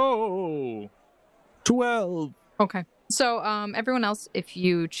 go. 12. Okay. So everyone else, if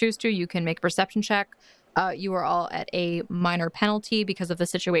you choose to, you can make a perception check. You are all at a minor penalty because of the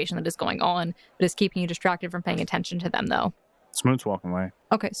situation that is going on. It is keeping you distracted from paying attention to them, though. Smoot's walking away.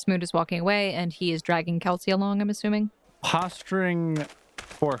 Okay, Smoot is walking away, and he is dragging Kelsey along, I'm assuming. Posturing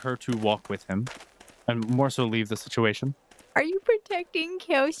for her to walk with him, and more so leave the situation. Are you protecting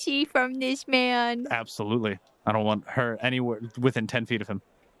Kelsey from this man? Absolutely. I don't want her anywhere within 10 feet of him.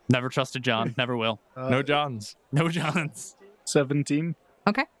 Never trusted John. Never will. No Johns. No Johns. 17.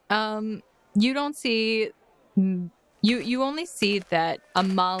 Okay. You don't see... You only see that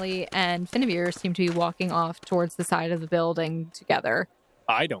Amali and Finnevere seem to be walking off towards the side of the building together.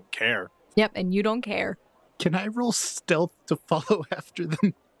 I don't care. Yep, and you don't care. Can I roll stealth to follow after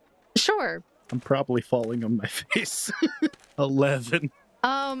them? Sure. I'm probably falling on my face. 11.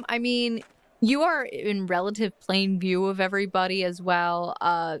 I mean, you are in relative plain view of everybody as well.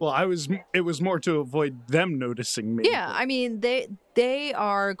 Well, it was more to avoid them noticing me. Yeah, I mean, they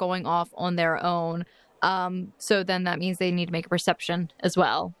are going off on their own. So then that means they need to make a perception as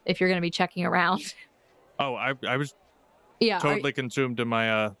well if you're going to be checking around. Oh, I was yeah, totally consumed in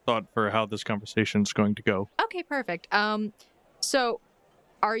my thought for how this conversation's going to go. Okay, perfect. So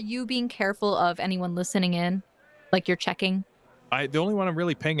are you being careful of anyone listening in? Like you're checking? The only one I'm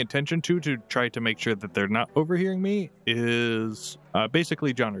really paying attention to try to make sure that they're not overhearing me is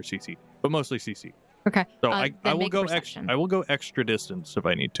basically John or Cece, but mostly Cece. Okay. So I will go I will go extra distance if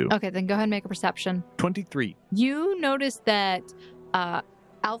I need to. Okay, then go ahead and make a perception. 23. You notice that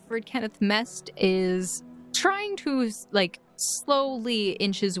Alfred Kenneth Mest is trying to slowly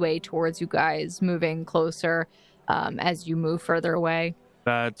inch his way towards you guys, moving closer as you move further away.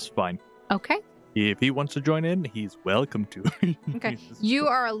 That's fine. Okay. If he wants to join in, he's welcome to. Okay. You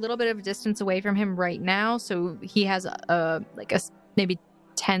are a little bit of a distance away from him right now, so he has a maybe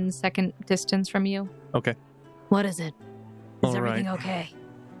 10-second distance from you. Okay. What is it? Is All everything right. okay?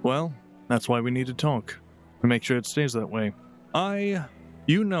 Well, that's why we need to talk. To make sure it stays that way. I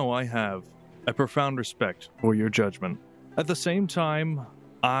have a profound respect for your judgment. At the same time,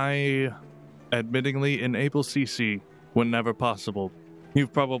 I admittingly enable CC whenever possible.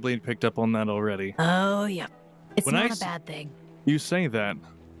 You've probably picked up on that already. Oh, yeah. It's When not I a bad thing. You say that,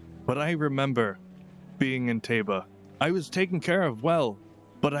 but I remember being in Taba. I was taken care of well,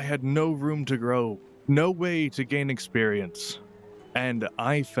 but I had no room to grow, no way to gain experience, and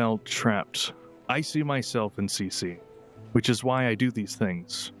I felt trapped. I see myself in CC, which is why I do these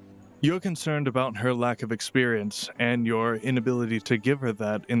things. You're concerned about her lack of experience and your inability to give her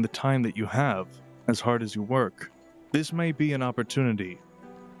that in the time that you have, as hard as you work. This may be an opportunity.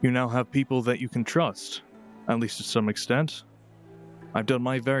 You now have people that you can trust, at least to some extent. I've done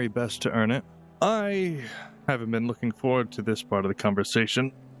my very best to earn it. I haven't been looking forward to this part of the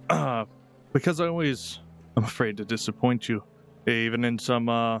conversation, because I always am afraid to disappoint you, even in some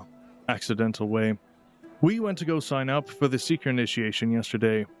accidental way. We went to go sign up for the Seeker initiation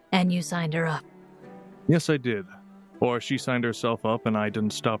yesterday. And you signed her up. Yes, I did. Or she signed herself up and I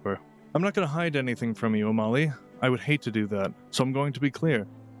didn't stop her. I'm not going to hide anything from you, Amali. I would hate to do that, so I'm going to be clear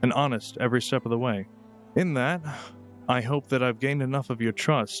and honest every step of the way. In that, I hope that I've gained enough of your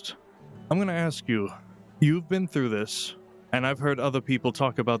trust. I'm going to ask you, you've been through this, and I've heard other people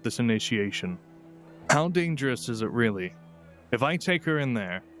talk about this initiation. How dangerous is it really? If I take her in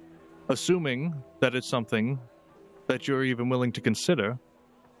there, assuming that it's something that you're even willing to consider,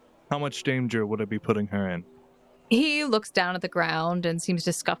 how much danger would I be putting her in? He looks down at the ground and seems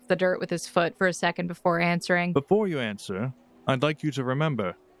to scuff the dirt with his foot for a second before answering. Before you answer, I'd like you to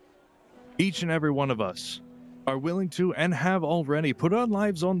remember, each and every one of us are willing to and have already put our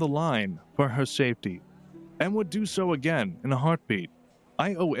lives on the line for her safety, and would do so again in a heartbeat.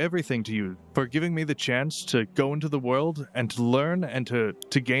 I owe everything to you for giving me the chance to go into the world and to learn and to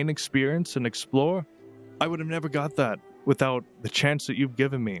gain experience and explore. I would have never got that without the chance that you've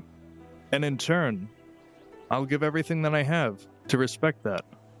given me. And in turn, I'll give everything that I have to respect that.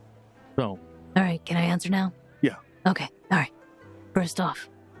 So. All right, can I answer now? Yeah. Okay, all right. First off,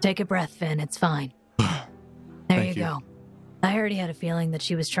 take a breath, Finn. It's fine. There you you go. I already had a feeling that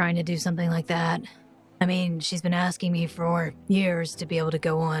she was trying to do something like that. I mean, she's been asking me for years to be able to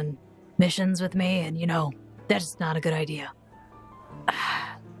go on missions with me, and that's not a good idea.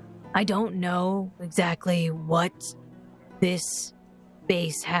 I don't know exactly what this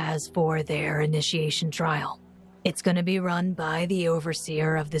base has for their initiation trial. It's going to be run by the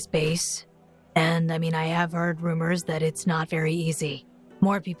overseer of this base, and I have heard rumors that it's not very easy.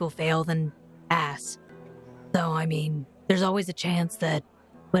 More people fail than pass. So, there's always a chance that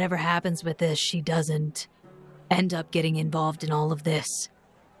whatever happens with this, she doesn't end up getting involved in all of this.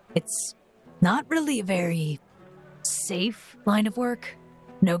 It's not really a very safe line of work.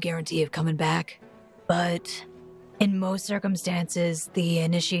 No guarantee of coming back. But in most circumstances, the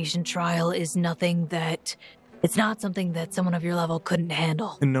initiation trial is it's not something that someone of your level couldn't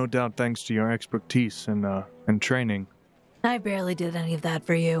handle. And no doubt thanks to your expertise and training. I barely did any of that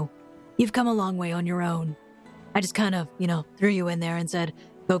for you. You've come a long way on your own. I just kind of, threw you in there and said,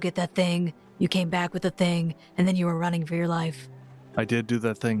 go get that thing. You came back with the thing, and then you were running for your life. I did do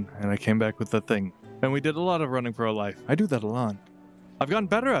that thing, and I came back with the thing. And we did a lot of running for our life. I do that a lot. I've gotten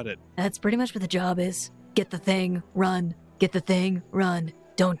better at it. That's pretty much what the job is. Get the thing, run. Get the thing, run.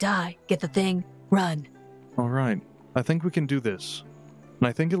 Don't die. Get the thing, run. All right. I think we can do this. And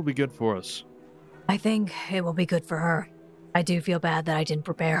I think it'll be good for us. I think it will be good for her. I do feel bad that I didn't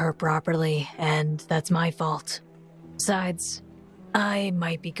prepare her properly, and that's my fault. Besides, I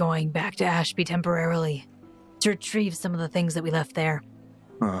might be going back to Ashby temporarily to retrieve some of the things that we left there.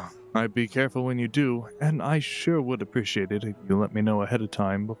 I'd be careful when you do, and I sure would appreciate it if you let me know ahead of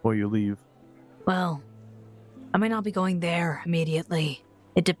time before you leave. Well, I might not be going there immediately.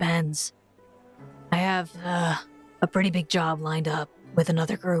 It depends. I have a pretty big job lined up with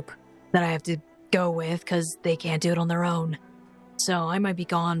another group that I have to go with because they can't do it on their own. So I might be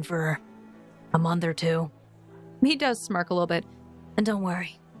gone for a month or two. He does smirk a little bit. And don't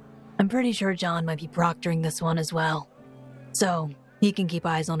worry, I'm pretty sure John might be proctoring this one as well. So he can keep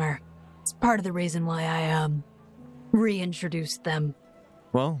eyes on her. It's part of the reason why I reintroduced them.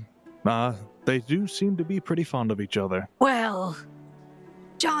 Well, they do seem to be pretty fond of each other. Well,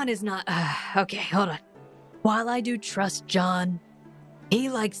 John is not... okay, hold on. While I do trust John, he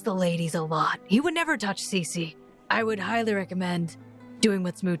likes the ladies a lot. He would never touch Cece. I would highly recommend doing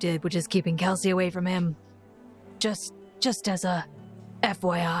what Smoot did, which is keeping Kelsey away from him. Just as a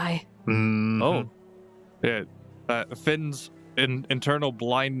FYI. Mm-hmm. Oh. Yeah. Finn's internal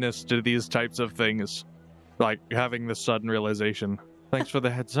blindness to these types of things. Like having this sudden realization. Thanks for the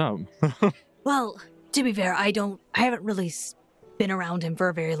heads up. Well, to be fair, I haven't really been around him for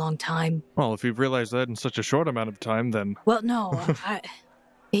a very long time. Well, if you've realized that in such a short amount of time, then... Well, no.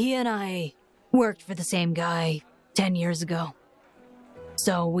 He and I worked for the same guy 10 years ago.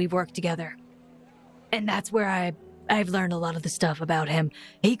 So we worked together. And that's where I've learned a lot of the stuff about him.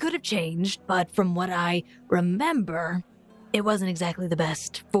 He could have changed, but from what I remember, it wasn't exactly the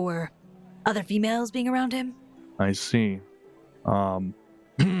best for other females being around him. I see.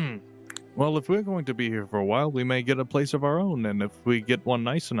 Well, if we're going to be here for a while, we may get a place of our own, and if we get one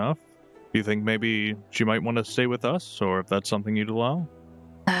nice enough, do you think maybe she might want to stay with us, or if that's something you'd allow?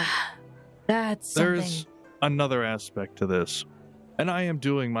 That's something... There's another aspect to this, and I am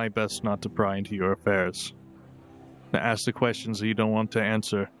doing my best not to pry into your affairs. To ask the questions that you don't want to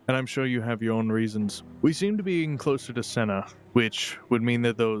answer, and I'm sure you have your own reasons. We seem to be getting closer to Senna, which would mean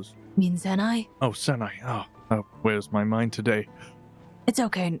that those... Mean Senai? Oh, Senai. Oh, where's my mind today? It's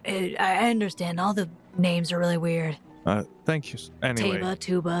okay. I understand. All the names are really weird. Thank you. Anyway. Taba,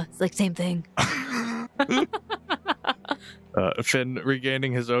 Tuba. It's like same thing. Finn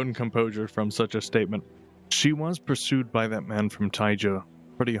regaining his own composure from such a statement. She was pursued by that man from Taija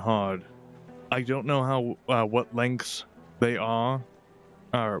pretty hard. I don't know what lengths they are,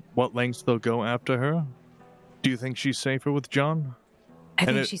 or what lengths they'll go after her. Do you think she's safer with John? I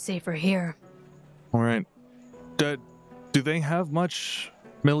think she's safer here. All right. Do they have much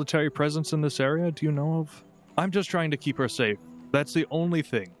military presence in this area? Do you know of? I'm just trying to keep her safe. That's the only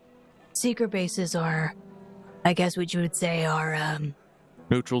thing. Secret bases are, I guess what you would say are,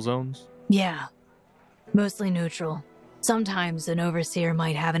 Neutral zones? Yeah. Mostly neutral. Sometimes an overseer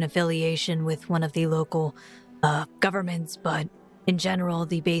might have an affiliation with one of the local, governments, but in general,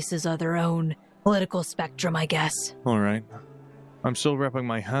 the bases are their own political spectrum, I guess. All right. I'm still wrapping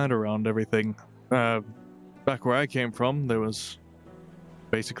my head around everything. Back where I came from, there was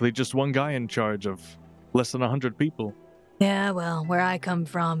basically just one guy in charge of less than 100 people. Yeah, well, where I come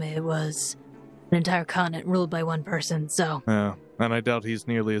from, it was an entire continent ruled by one person, so... Yeah, and I doubt he's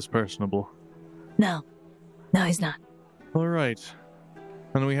nearly as personable. No, he's not. All right.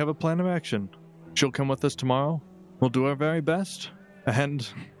 And we have a plan of action. She'll come with us tomorrow? We'll do our very best, and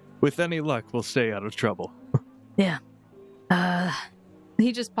with any luck, we'll stay out of trouble. Yeah.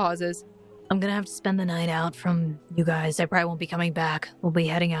 He just pauses. I'm gonna have to spend the night out from you guys. I probably won't be coming back. We'll be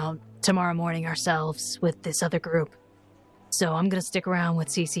heading out tomorrow morning ourselves with this other group. So I'm gonna stick around with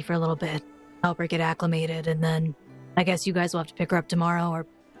Cece for a little bit, help her get acclimated, and then I guess you guys will have to pick her up tomorrow, or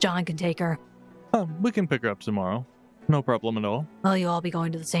John can take her. We can pick her up tomorrow. No problem at all. Well, you'll all be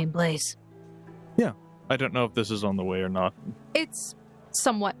going to the same place. I don't know if this is on the way or not. It's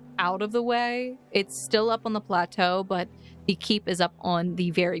somewhat out of the way. It's still up on the plateau, but the keep is up on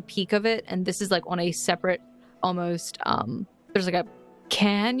the very peak of it, and this is like on a separate, almost, there's like a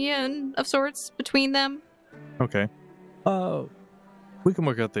canyon of sorts between them. Okay. We can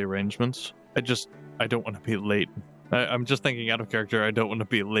work out the arrangements. I don't want to be late. I'm just thinking out of character. I don't want to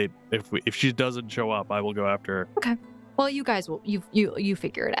be late. If she doesn't show up, I will go after her. Okay. Well, you guys will, you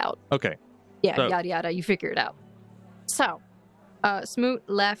figure it out. Okay. Yeah, So- yada yada, you figure it out. So, Smoot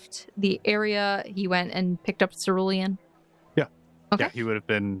left the area. He went and picked up Cerulean. Yeah. Okay. Yeah, he would have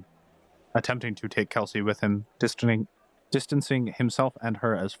been attempting to take Kelsey with him, distancing himself and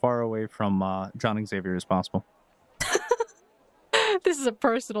her as far away from John Xavier as possible. This is a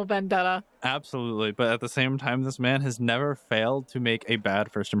personal vendetta. Absolutely. But at the same time, this man has never failed to make a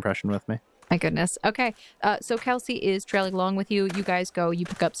bad first impression with me. My goodness. Okay. So Kelsey is trailing along with you. You guys go. You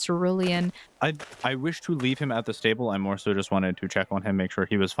pick up Cerulean. I wish to leave him at the stable. I more so just wanted to check on him, make sure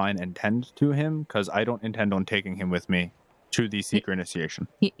he was fine, and tend to him, because I don't intend on taking him with me to the secret initiation.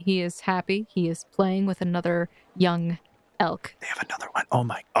 He is happy. He is playing with another young elk. They have another one. Oh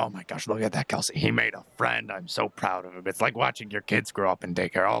my gosh, look at that, Kelsey. He made a friend. I'm so proud of him. It's like watching your kids grow up in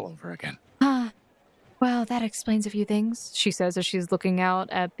daycare all over again. Well, that explains a few things, she says as she's looking out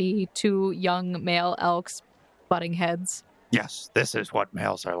at the two young male elks butting heads. Yes, this is what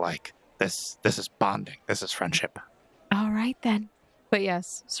males are like. This is bonding. This is friendship. All right, then. But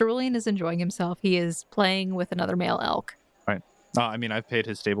yes, Cerulean is enjoying himself. He is playing with another male elk. Right. I mean, I've paid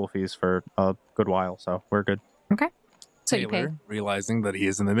his stable fees for a good while, so we're good. Okay. So you pay. Taylor, realizing that he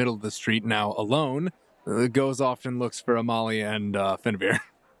is in the middle of the street now alone, goes off and looks for Amalia and Finavir.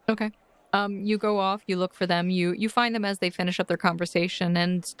 Okay. You go off, you look for them, you find them as they finish up their conversation,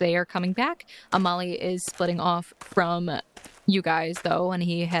 and they are coming back. Amali is splitting off from you guys, though, and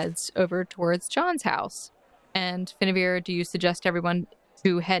he heads over towards John's house. And Finavir, do you suggest everyone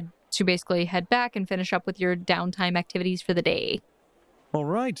to basically head back and finish up with your downtime activities for the day? All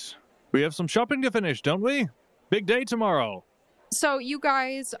right. We have some shopping to finish, don't we? Big day tomorrow. So you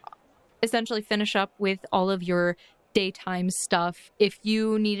guys essentially finish up with all of your daytime stuff. If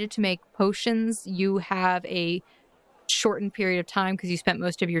you needed to make potions, you have a shortened period of time because you spent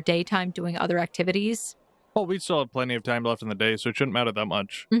most of your daytime doing other activities. Well, we still have plenty of time left in the day, so it shouldn't matter that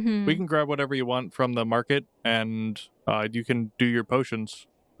much. Mm-hmm. We can grab whatever you want from the market, and you can do your potions.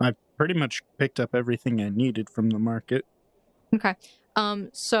 I pretty much picked up everything I needed from the market. Okay.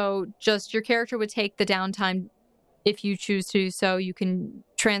 So just your character would take the downtime if you choose to, so you can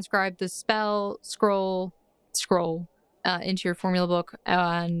transcribe the spell, scroll into your formula book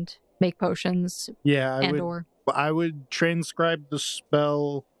and make potions. Yeah, I I would transcribe the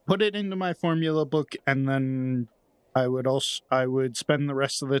spell, put it into my formula book, and then I would spend the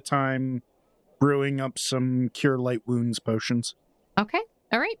rest of the time brewing up some cure light wounds potions. Okay.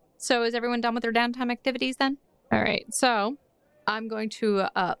 All right. So is everyone done with their downtime activities then? All right. So I'm going to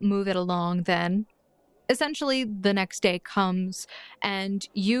move it along then. Essentially, the next day comes and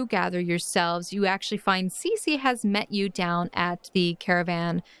you gather yourselves. You actually find Cece has met you down at the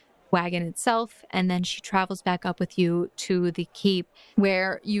caravan wagon itself, and then she travels back up with you to the keep,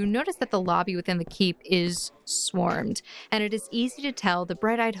 where you notice that the lobby within the keep is swarmed, and it is easy to tell the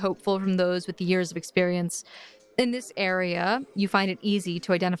bright-eyed hopeful from those with years of experience. In this area, you find it easy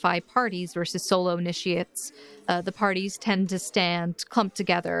to identify parties versus solo initiates. The parties tend to stand clumped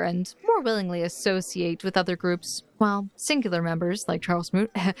together and more willingly associate with other groups, while singular members, like Charles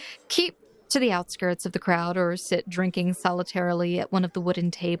Smoot, keep to the outskirts of the crowd or sit drinking solitarily at one of the wooden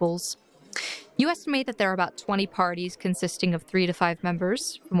tables. You estimate that there are about 20 parties consisting of 3 to 5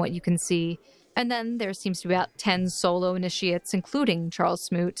 members, from what you can see, and then there seems to be about 10 solo initiates, including Charles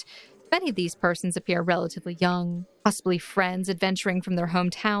Smoot. Many of these persons appear relatively young, possibly friends adventuring from their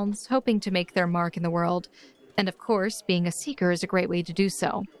hometowns, hoping to make their mark in the world. And of course, being a seeker is a great way to do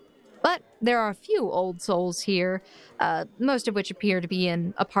so. But there are a few old souls here, most of which appear to be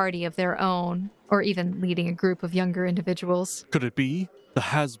in a party of their own, or even leading a group of younger individuals. Could it be the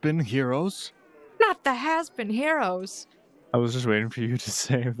has-been heroes? Not the has-been heroes! I was just waiting for you to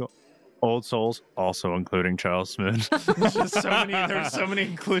say Old souls, also including Charles Smoot. There's so many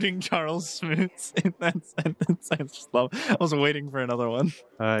including Charles Smoots in that sentence. I just love. I was waiting for another one.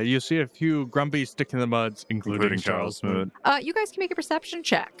 You see a few grumpy stick in the muds, including Charles Smoot. You guys can make a perception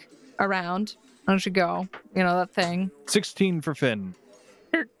check around. How don't you go? You know, that thing. 16 for Finn.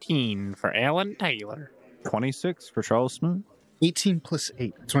 13 for Alan Taylor. 26 for Charles Smoot. 18 plus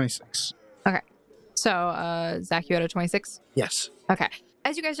 8, 26. So, Zach, you had a 26? Yes. Okay.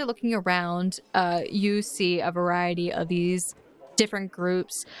 As you guys are looking around, you see a variety of these different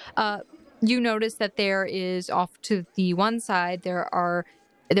groups. You notice that there is off to the one side,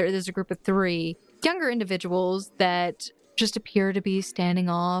 there's a group of 3 younger individuals that just appear to be standing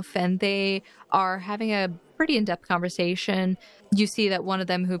off, and they are having a pretty in-depth conversation. You see that one of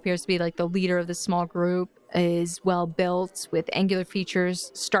them, who appears to be like the leader of this small group, is well built with angular features,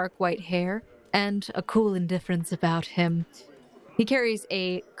 stark white hair, and a cool indifference about him. He carries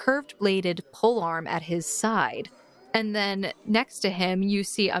a curved-bladed polearm at his side. And then next to him, you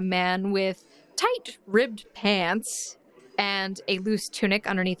see a man with tight-ribbed pants and a loose tunic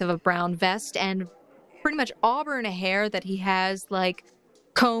underneath of a brown vest and pretty much auburn hair that he has, like,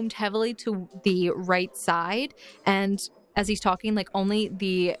 combed heavily to the right side. And as he's talking, like, only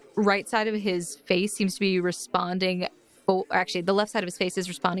the right side of his face seems to be responding. Actually, the left side of his face is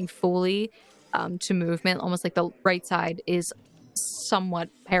responding fully to movement, almost like the right side is somewhat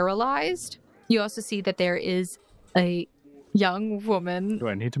paralyzed. You also see that there is a young woman. Do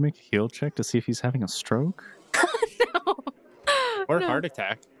I need to make a heal check to see if he's having a stroke? No. Or heart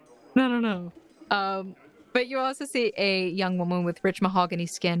attack. No. But you also see a young woman with rich mahogany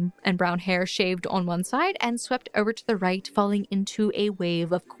skin and brown hair shaved on one side and swept over to the right, falling into a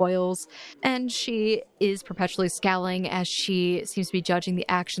wave of coils. And she is perpetually scowling as she seems to be judging the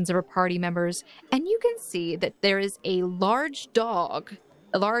actions of her party members. And you can see that there is a large dog,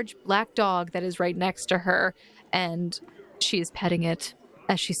 a large black dog that is right next to her, and she is petting it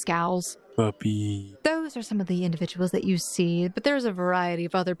as she scowls. Puppy. Those are some of the individuals that you see, but there's a variety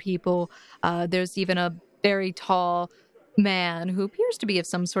of other people. There's even a very tall man who appears to be of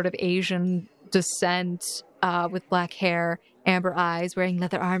some sort of Asian descent, with black hair, amber eyes, wearing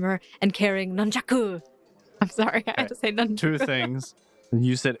leather armor, and carrying nunchaku. I'm sorry, I had to say nunchaku. 2 things.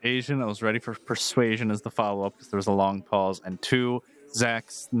 You said Asian. I was ready for persuasion as the follow-up because there was a long pause. And 2,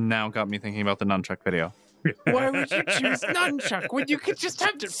 Zach's now got me thinking about the nunchuck video. Why would you choose nunchuck when you could just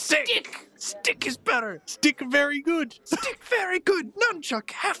have the stick? Stick is better. Stick very good. Stick very good. Nunchuck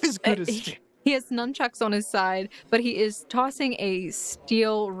half as good as stick. He has nunchucks on his side, but he is tossing a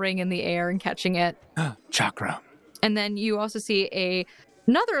steel ring in the air and catching it. Chakra. And then you also see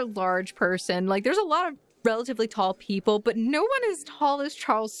another large person. Like, there's a lot of relatively tall people, but no one as tall as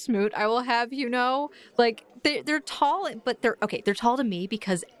Charles Smoot, I will have you know. Like, they're tall, but they're tall to me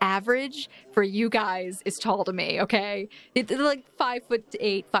because average for you guys is tall to me, okay? They're like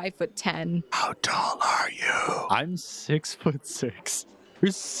 5'8", 5'10". How tall are you? I'm 6'6". You're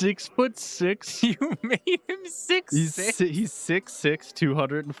 6'6". You made him 6'6". He's 6'6",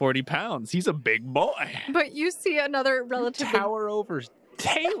 240 pounds. He's a big boy. But you see another relatively... Tower over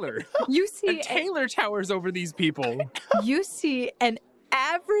Taylor. You see... And Taylor towers over these people. You see an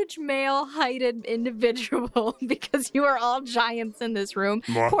average male-heighted individual because you are all giants in this room.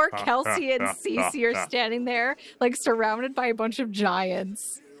 Poor Kelsey and Cece are standing there, like, surrounded by a bunch of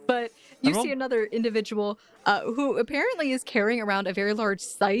giants. But you see another individual who apparently is carrying around a very large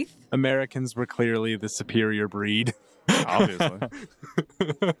scythe. Americans were clearly the superior breed. Obviously.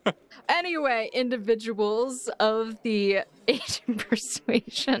 Anyway, individuals of the Asian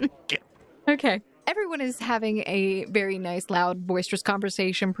persuasion. Okay. Everyone is having a very nice, loud, boisterous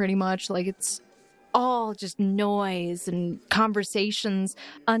conversation, pretty much. Like, it's all just noise and conversations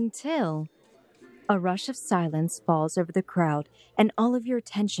until a rush of silence falls over the crowd, and all of your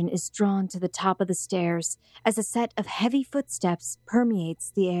attention is drawn to the top of the stairs as a set of heavy footsteps permeates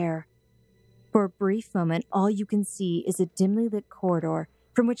the air. For a brief moment, all you can see is a dimly lit corridor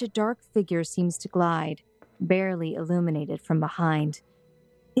from which a dark figure seems to glide, barely illuminated from behind.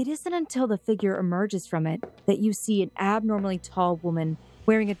 It isn't until the figure emerges from it that you see an abnormally tall woman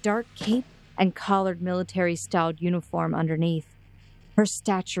wearing a dark cape and collared military-styled uniform underneath. Her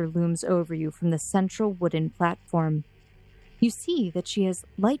stature looms over you from the central wooden platform. You see that she has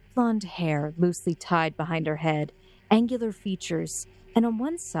light blonde hair loosely tied behind her head, angular features, and on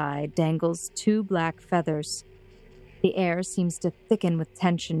one side dangles 2 black feathers. The air seems to thicken with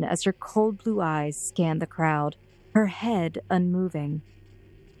tension as her cold blue eyes scan the crowd, her head unmoving.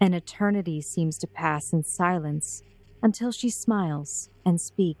 An eternity seems to pass in silence until she smiles and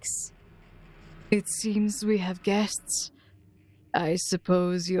speaks. It seems we have guests. I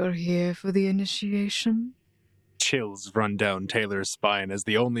suppose you're here for the initiation? Chills run down Taylor's spine as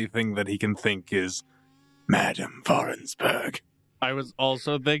the only thing that he can think is, Madame Warrensburg. I was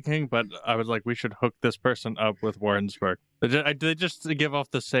also thinking, but I was like, we should hook this person up with Warrensburg. They just give off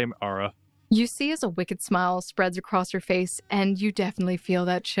the same aura. You see as a wicked smile spreads across your face, and you definitely feel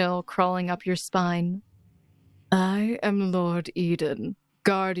that chill crawling up your spine. I am Lord Eden,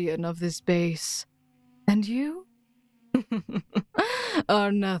 guardian of this base. And you?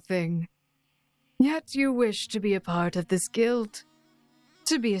 Are nothing. Yet you wish to be a part of this guild.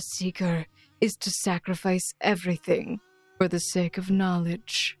 To be a seeker is to sacrifice everything for the sake of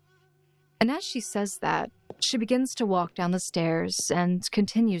knowledge. And as she says that, she begins to walk down the stairs and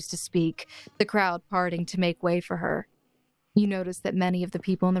continues to speak, the crowd parting to make way for her. You notice that many of the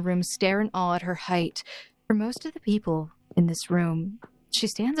people in the room stare in awe at her height. For most of the people in this room, she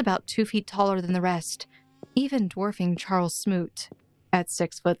stands about 2 feet taller than the rest, even dwarfing Charles Smoot at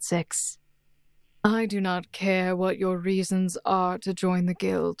 6'6". I do not care what your reasons are to join the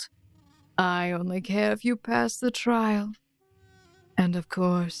guild. I only care if you pass the trial. And of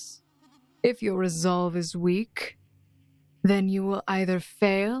course, if your resolve is weak, then you will either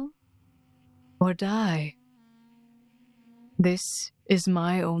fail or die. This is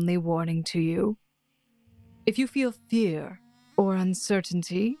my only warning to you. If you feel fear or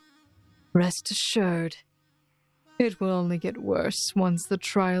uncertainty, rest assured, it will only get worse once the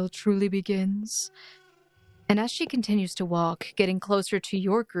trial truly begins. And as she continues to walk, getting closer to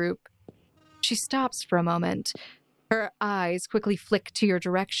your group, she stops for a moment. Her eyes quickly flick to your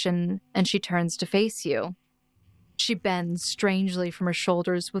direction, and she turns to face you. She bends strangely from her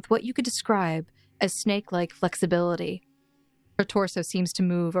shoulders with what you could describe as snake-like flexibility. Her torso seems to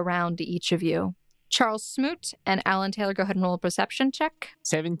move around to each of you. Charles Smoot and Alan Taylor, go ahead and roll a perception check.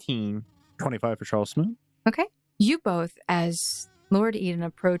 17. 25 for Charles Smoot. Okay. You both, as Lord Eden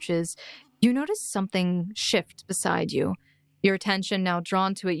approaches, you notice something shift beside you. Your attention now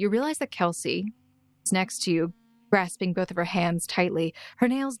drawn to it, you realize that Kelsey is next to you, grasping both of her hands tightly, her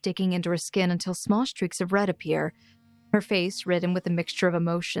nails digging into her skin until small streaks of red appear, her face ridden with a mixture of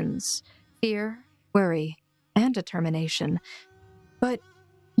emotions, fear, worry, and determination. But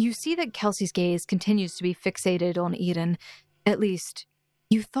you see that Kelsey's gaze continues to be fixated on Eden. At least,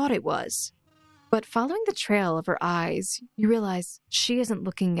 you thought it was. But following the trail of her eyes, you realize she isn't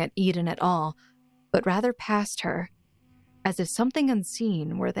looking at Eden at all, but rather past her, as if something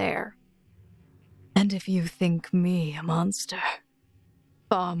unseen were there. And if you think me a monster,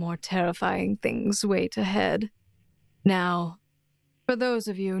 far more terrifying things wait ahead. Now, for those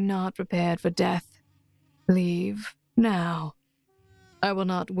of you not prepared for death, leave now. I will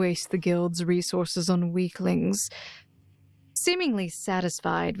not waste the guild's resources on weaklings. Seemingly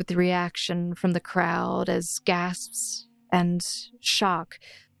satisfied with the reaction from the crowd as gasps and shock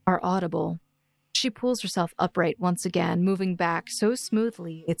are audible, she pulls herself upright once again, moving back so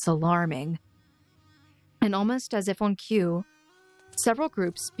smoothly it's alarming. And almost as if on cue, several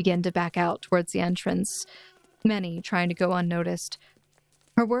groups begin to back out towards the entrance, many trying to go unnoticed.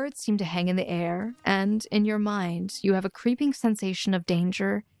 Her words seem to hang in the air, and in your mind, you have a creeping sensation of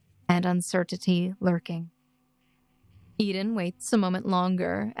danger and uncertainty lurking. Eden waits a moment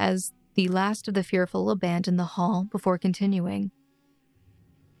longer as the last of the fearful abandon the hall before continuing.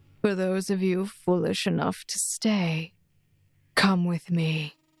 For those of you foolish enough to stay, come with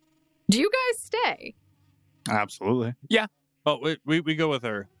me. Do you guys stay? Absolutely. Yeah. Oh, we go with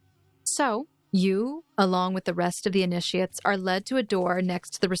her. So, you, along with the rest of the initiates, are led to a door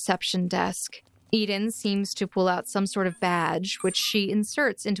next to the reception desk. Eden seems to pull out some sort of badge, which she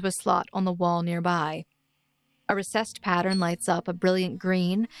inserts into a slot on the wall nearby. A recessed pattern lights up a brilliant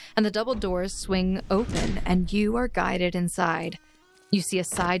green, and the double doors swing open, and you are guided inside. You see a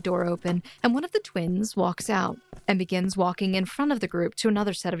side door open, and one of the twins walks out and begins walking in front of the group to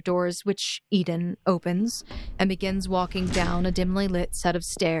another set of doors, which Eden opens, and begins walking down a dimly lit set of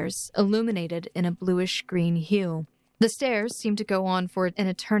stairs, illuminated in a bluish-green hue. The stairs seem to go on for an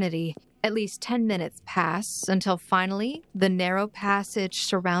eternity. At least 10 minutes pass, until finally, the narrow passage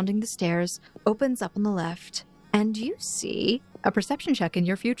surrounding the stairs opens up on the left, and you see a perception check in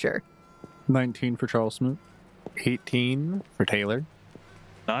your future. 19 for Charles Smoot. 18 for Taylor.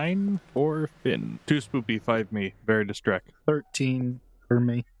 9 for Finn. 2 spoopy, 5 me. Very distract. 13 for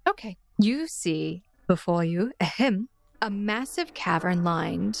me. Okay. You see before you, a massive cavern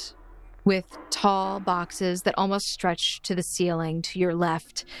lined with tall boxes that almost stretch to the ceiling to your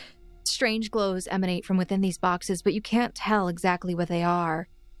left. Strange glows emanate from within these boxes, but you can't tell exactly what they are.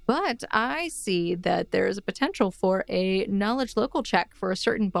 But I see that there is a potential for a knowledge local check for a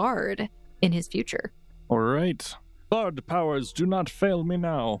certain bard in his future. All right. Bard powers, do not fail me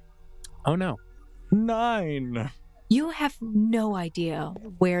now. Oh no. 9. You have no idea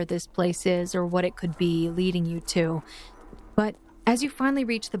where this place is or what it could be leading you to. But as you finally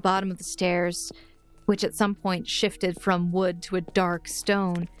reach the bottom of the stairs, which at some point shifted from wood to a dark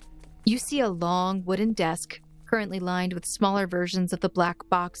stone, you see a long wooden desk currently lined with smaller versions of the black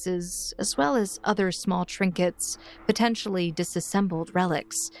boxes, as well as other small trinkets, potentially disassembled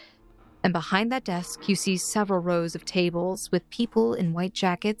relics. And behind that desk, you see several rows of tables with people in white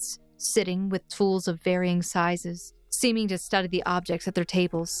jackets sitting with tools of varying sizes, seeming to study the objects at their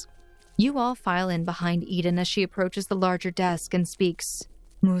tables. You all file in behind Eden as she approaches the larger desk and speaks.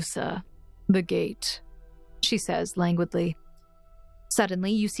 "Musa, the gate," she says languidly.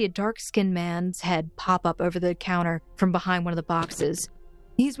 Suddenly, you see a dark-skinned man's head pop up over the counter from behind one of the boxes.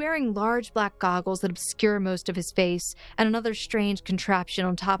 He's wearing large black goggles that obscure most of his face, and another strange contraption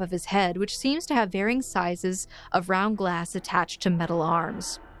on top of his head, which seems to have varying sizes of round glass attached to metal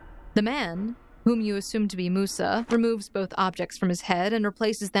arms. The man, whom you assume to be Musa, removes both objects from his head and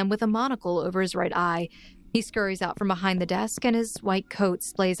replaces them with a monocle over his right eye. He scurries out from behind the desk, and his white coat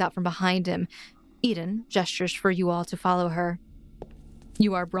splays out from behind him. Eden gestures for you all to follow her.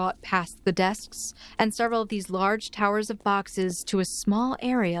 You are brought past the desks and several of these large towers of boxes to a small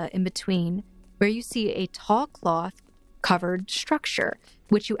area in between, where you see a tall cloth-covered structure,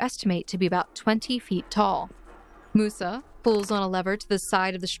 which you estimate to be about 20 feet tall. Musa pulls on a lever to the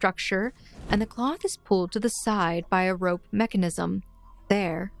side of the structure, and the cloth is pulled to the side by a rope mechanism.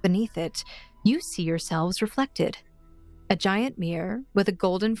 There, beneath it, you see yourselves reflected. A giant mirror with a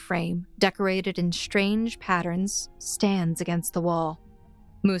golden frame decorated in strange patterns stands against the wall.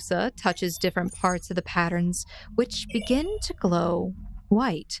 Musa touches different parts of the patterns, which begin to glow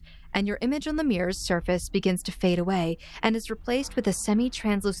white, and your image on the mirror's surface begins to fade away and is replaced with a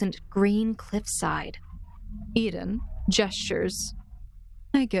semi-translucent green cliffside. Eden gestures.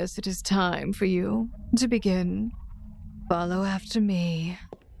 "I guess it is time for you to begin. Follow after me."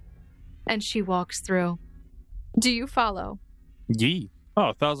 And she walks through. Do you follow? Yee. Oh,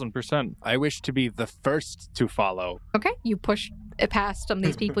 1,000%. I wish to be the first to follow. Okay, you push past some of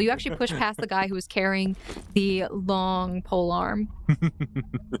these people. You actually push past the guy who is carrying the long pole arm.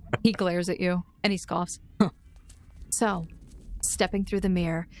 He glares at you, and he scoffs. So, stepping through the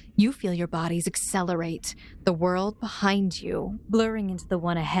mirror, you feel your bodies accelerate, the world behind you blurring into the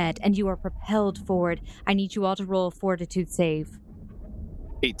one ahead, and you are propelled forward. I need you all to roll a fortitude save.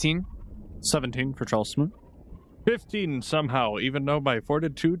 18. 17 for Charles Smoot. 15 somehow, even though my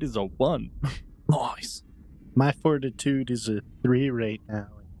fortitude is a 1. Nice. My fortitude is a 3 right now.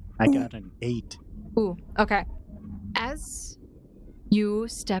 I got an 8. Ooh, okay. As you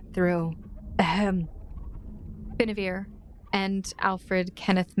step through, Benevere and Alfred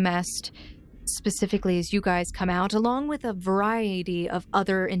Kenneth Mest, specifically as you guys come out, along with a variety of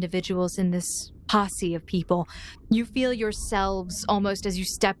other individuals in this posse of people, you feel yourselves, almost as you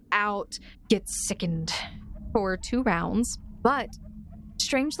step out, get sickened for 2 rounds. But,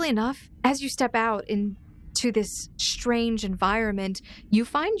 strangely enough, as you step out into this strange environment, you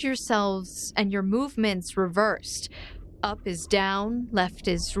find yourselves and your movements reversed. Up is down, left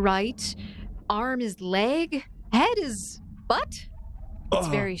is right, arm is leg, head is butt. It's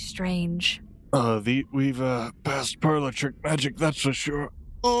very strange. We've passed Parlitrick magic, that's for sure.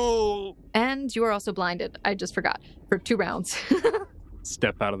 Oh! And you are also blinded. I just forgot. For 2 rounds.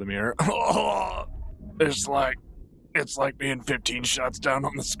 Step out of the mirror. Oh, it's like being 15 shots down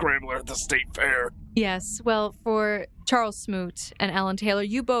on the scrambler at the state fair. Yes, well, for Charles Smoot and Alan Taylor,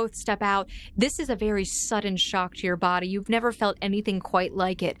 you both step out. This is a very sudden shock to your body. You've never felt anything quite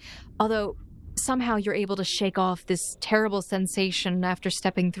like it. Although, somehow you're able to shake off this terrible sensation after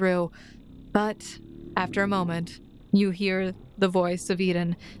stepping through. But, after a moment, you hear the voice of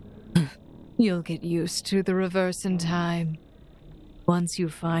Eden. "You'll get used to the reverse in time. Once you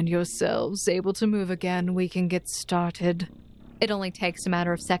find yourselves able to move again, we can get started." It only takes a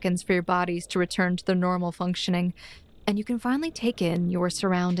matter of seconds for your bodies to return to their normal functioning, and you can finally take in your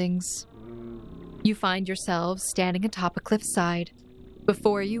surroundings. You find yourselves standing atop a cliffside.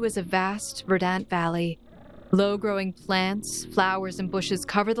 Before you is a vast, verdant valley. Low-growing plants, flowers, and bushes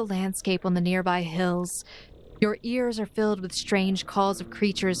cover the landscape on the nearby hills. Your ears are filled with strange calls of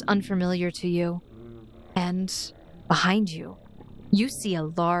creatures unfamiliar to you. And behind you, you see a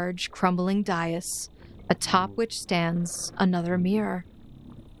large, crumbling dais, atop which stands another mirror.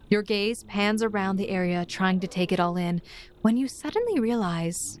 Your gaze pans around the area, trying to take it all in, when you suddenly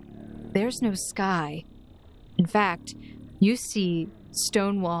realize there's no sky. In fact, you see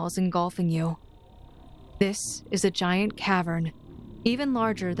stone walls engulfing you. This is a giant cavern, even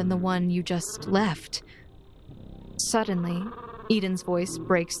larger than the one you just left. Suddenly, Eden's voice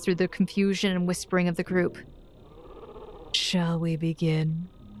breaks through the confusion and whispering of the group. Shall we begin?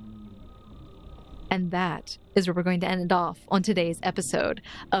 And that is where we're going to end it off on today's episode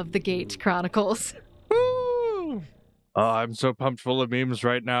of The Gate Chronicles. Woo! Oh, I'm so pumped full of memes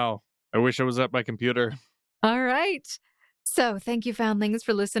right now. I wish I was at my computer. All right. So thank you, Foundlings,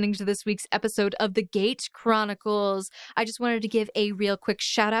 for listening to this week's episode of The Gate Chronicles. I just wanted to give a real quick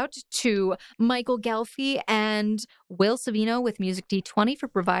shout out to Michael Gelfi and Will Savino with Music D20 for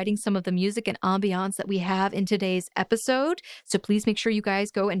providing some of the music and ambiance that we have in today's episode. So please make sure you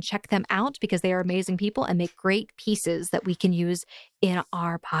guys go and check them out because they are amazing people and make great pieces that we can use in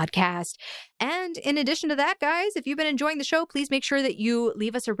our podcast. And in addition to that, guys, if you've been enjoying the show, please make sure that you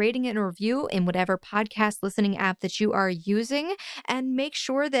leave us a rating and a review in whatever podcast listening app that you are using, and make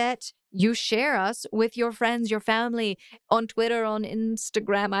sure that you share us with your friends, your family, on Twitter, on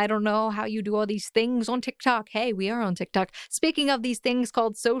Instagram. I don't know how you do all these things on TikTok. Hey, we are on TikTok. Speaking of these things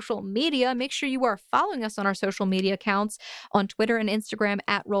called social media, make sure you are following us on our social media accounts on Twitter and Instagram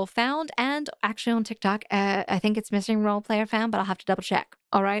at RollFound, and actually on TikTok. I think it's Missing Role Player Found, but I'll have to double check.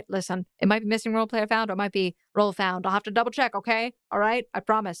 All right, listen, it might be Missing Role Player Found or it might be Roll Found. I'll have to double check, okay? All right, I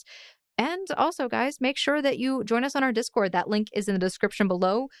promise. And also, guys, make sure that you join us on our Discord. That link is in the description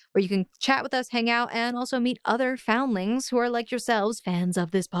below, where you can chat with us, hang out, and also meet other foundlings who are like yourselves, fans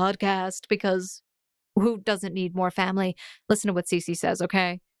of this podcast, because who doesn't need more family? Listen to what Cece says,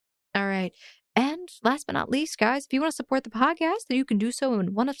 okay? All right. And last but not least, guys, if you want to support the podcast, then you can do so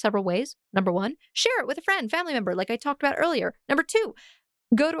in one of several ways. Number one, share it with a friend, family member, like I talked about earlier. Number two,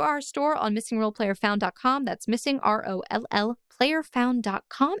 go to our store on MissingRolePlayerFound.com. That's missing, ROLL,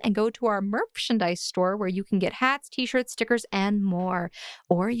 playerfound.com, and go to our merchandise store where you can get hats, t-shirts, stickers, and more.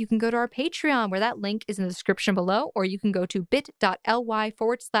 Or you can go to our Patreon, where that link is in the description below, or you can go to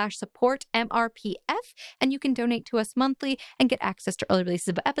bit.ly/support MRPF, and you can donate to us monthly and get access to early releases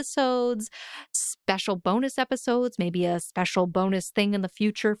of episodes, special bonus episodes, maybe a special bonus thing in the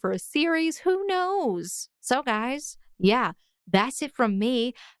future for a series. Who knows? So, guys, yeah. That's it from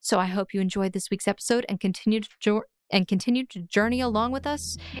me. So I hope you enjoyed this week's episode and continue to journey along with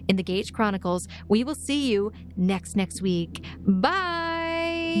us in the Gate Chronicles. We will see you next week.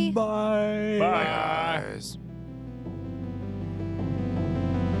 Bye. Bye. Bye, guys.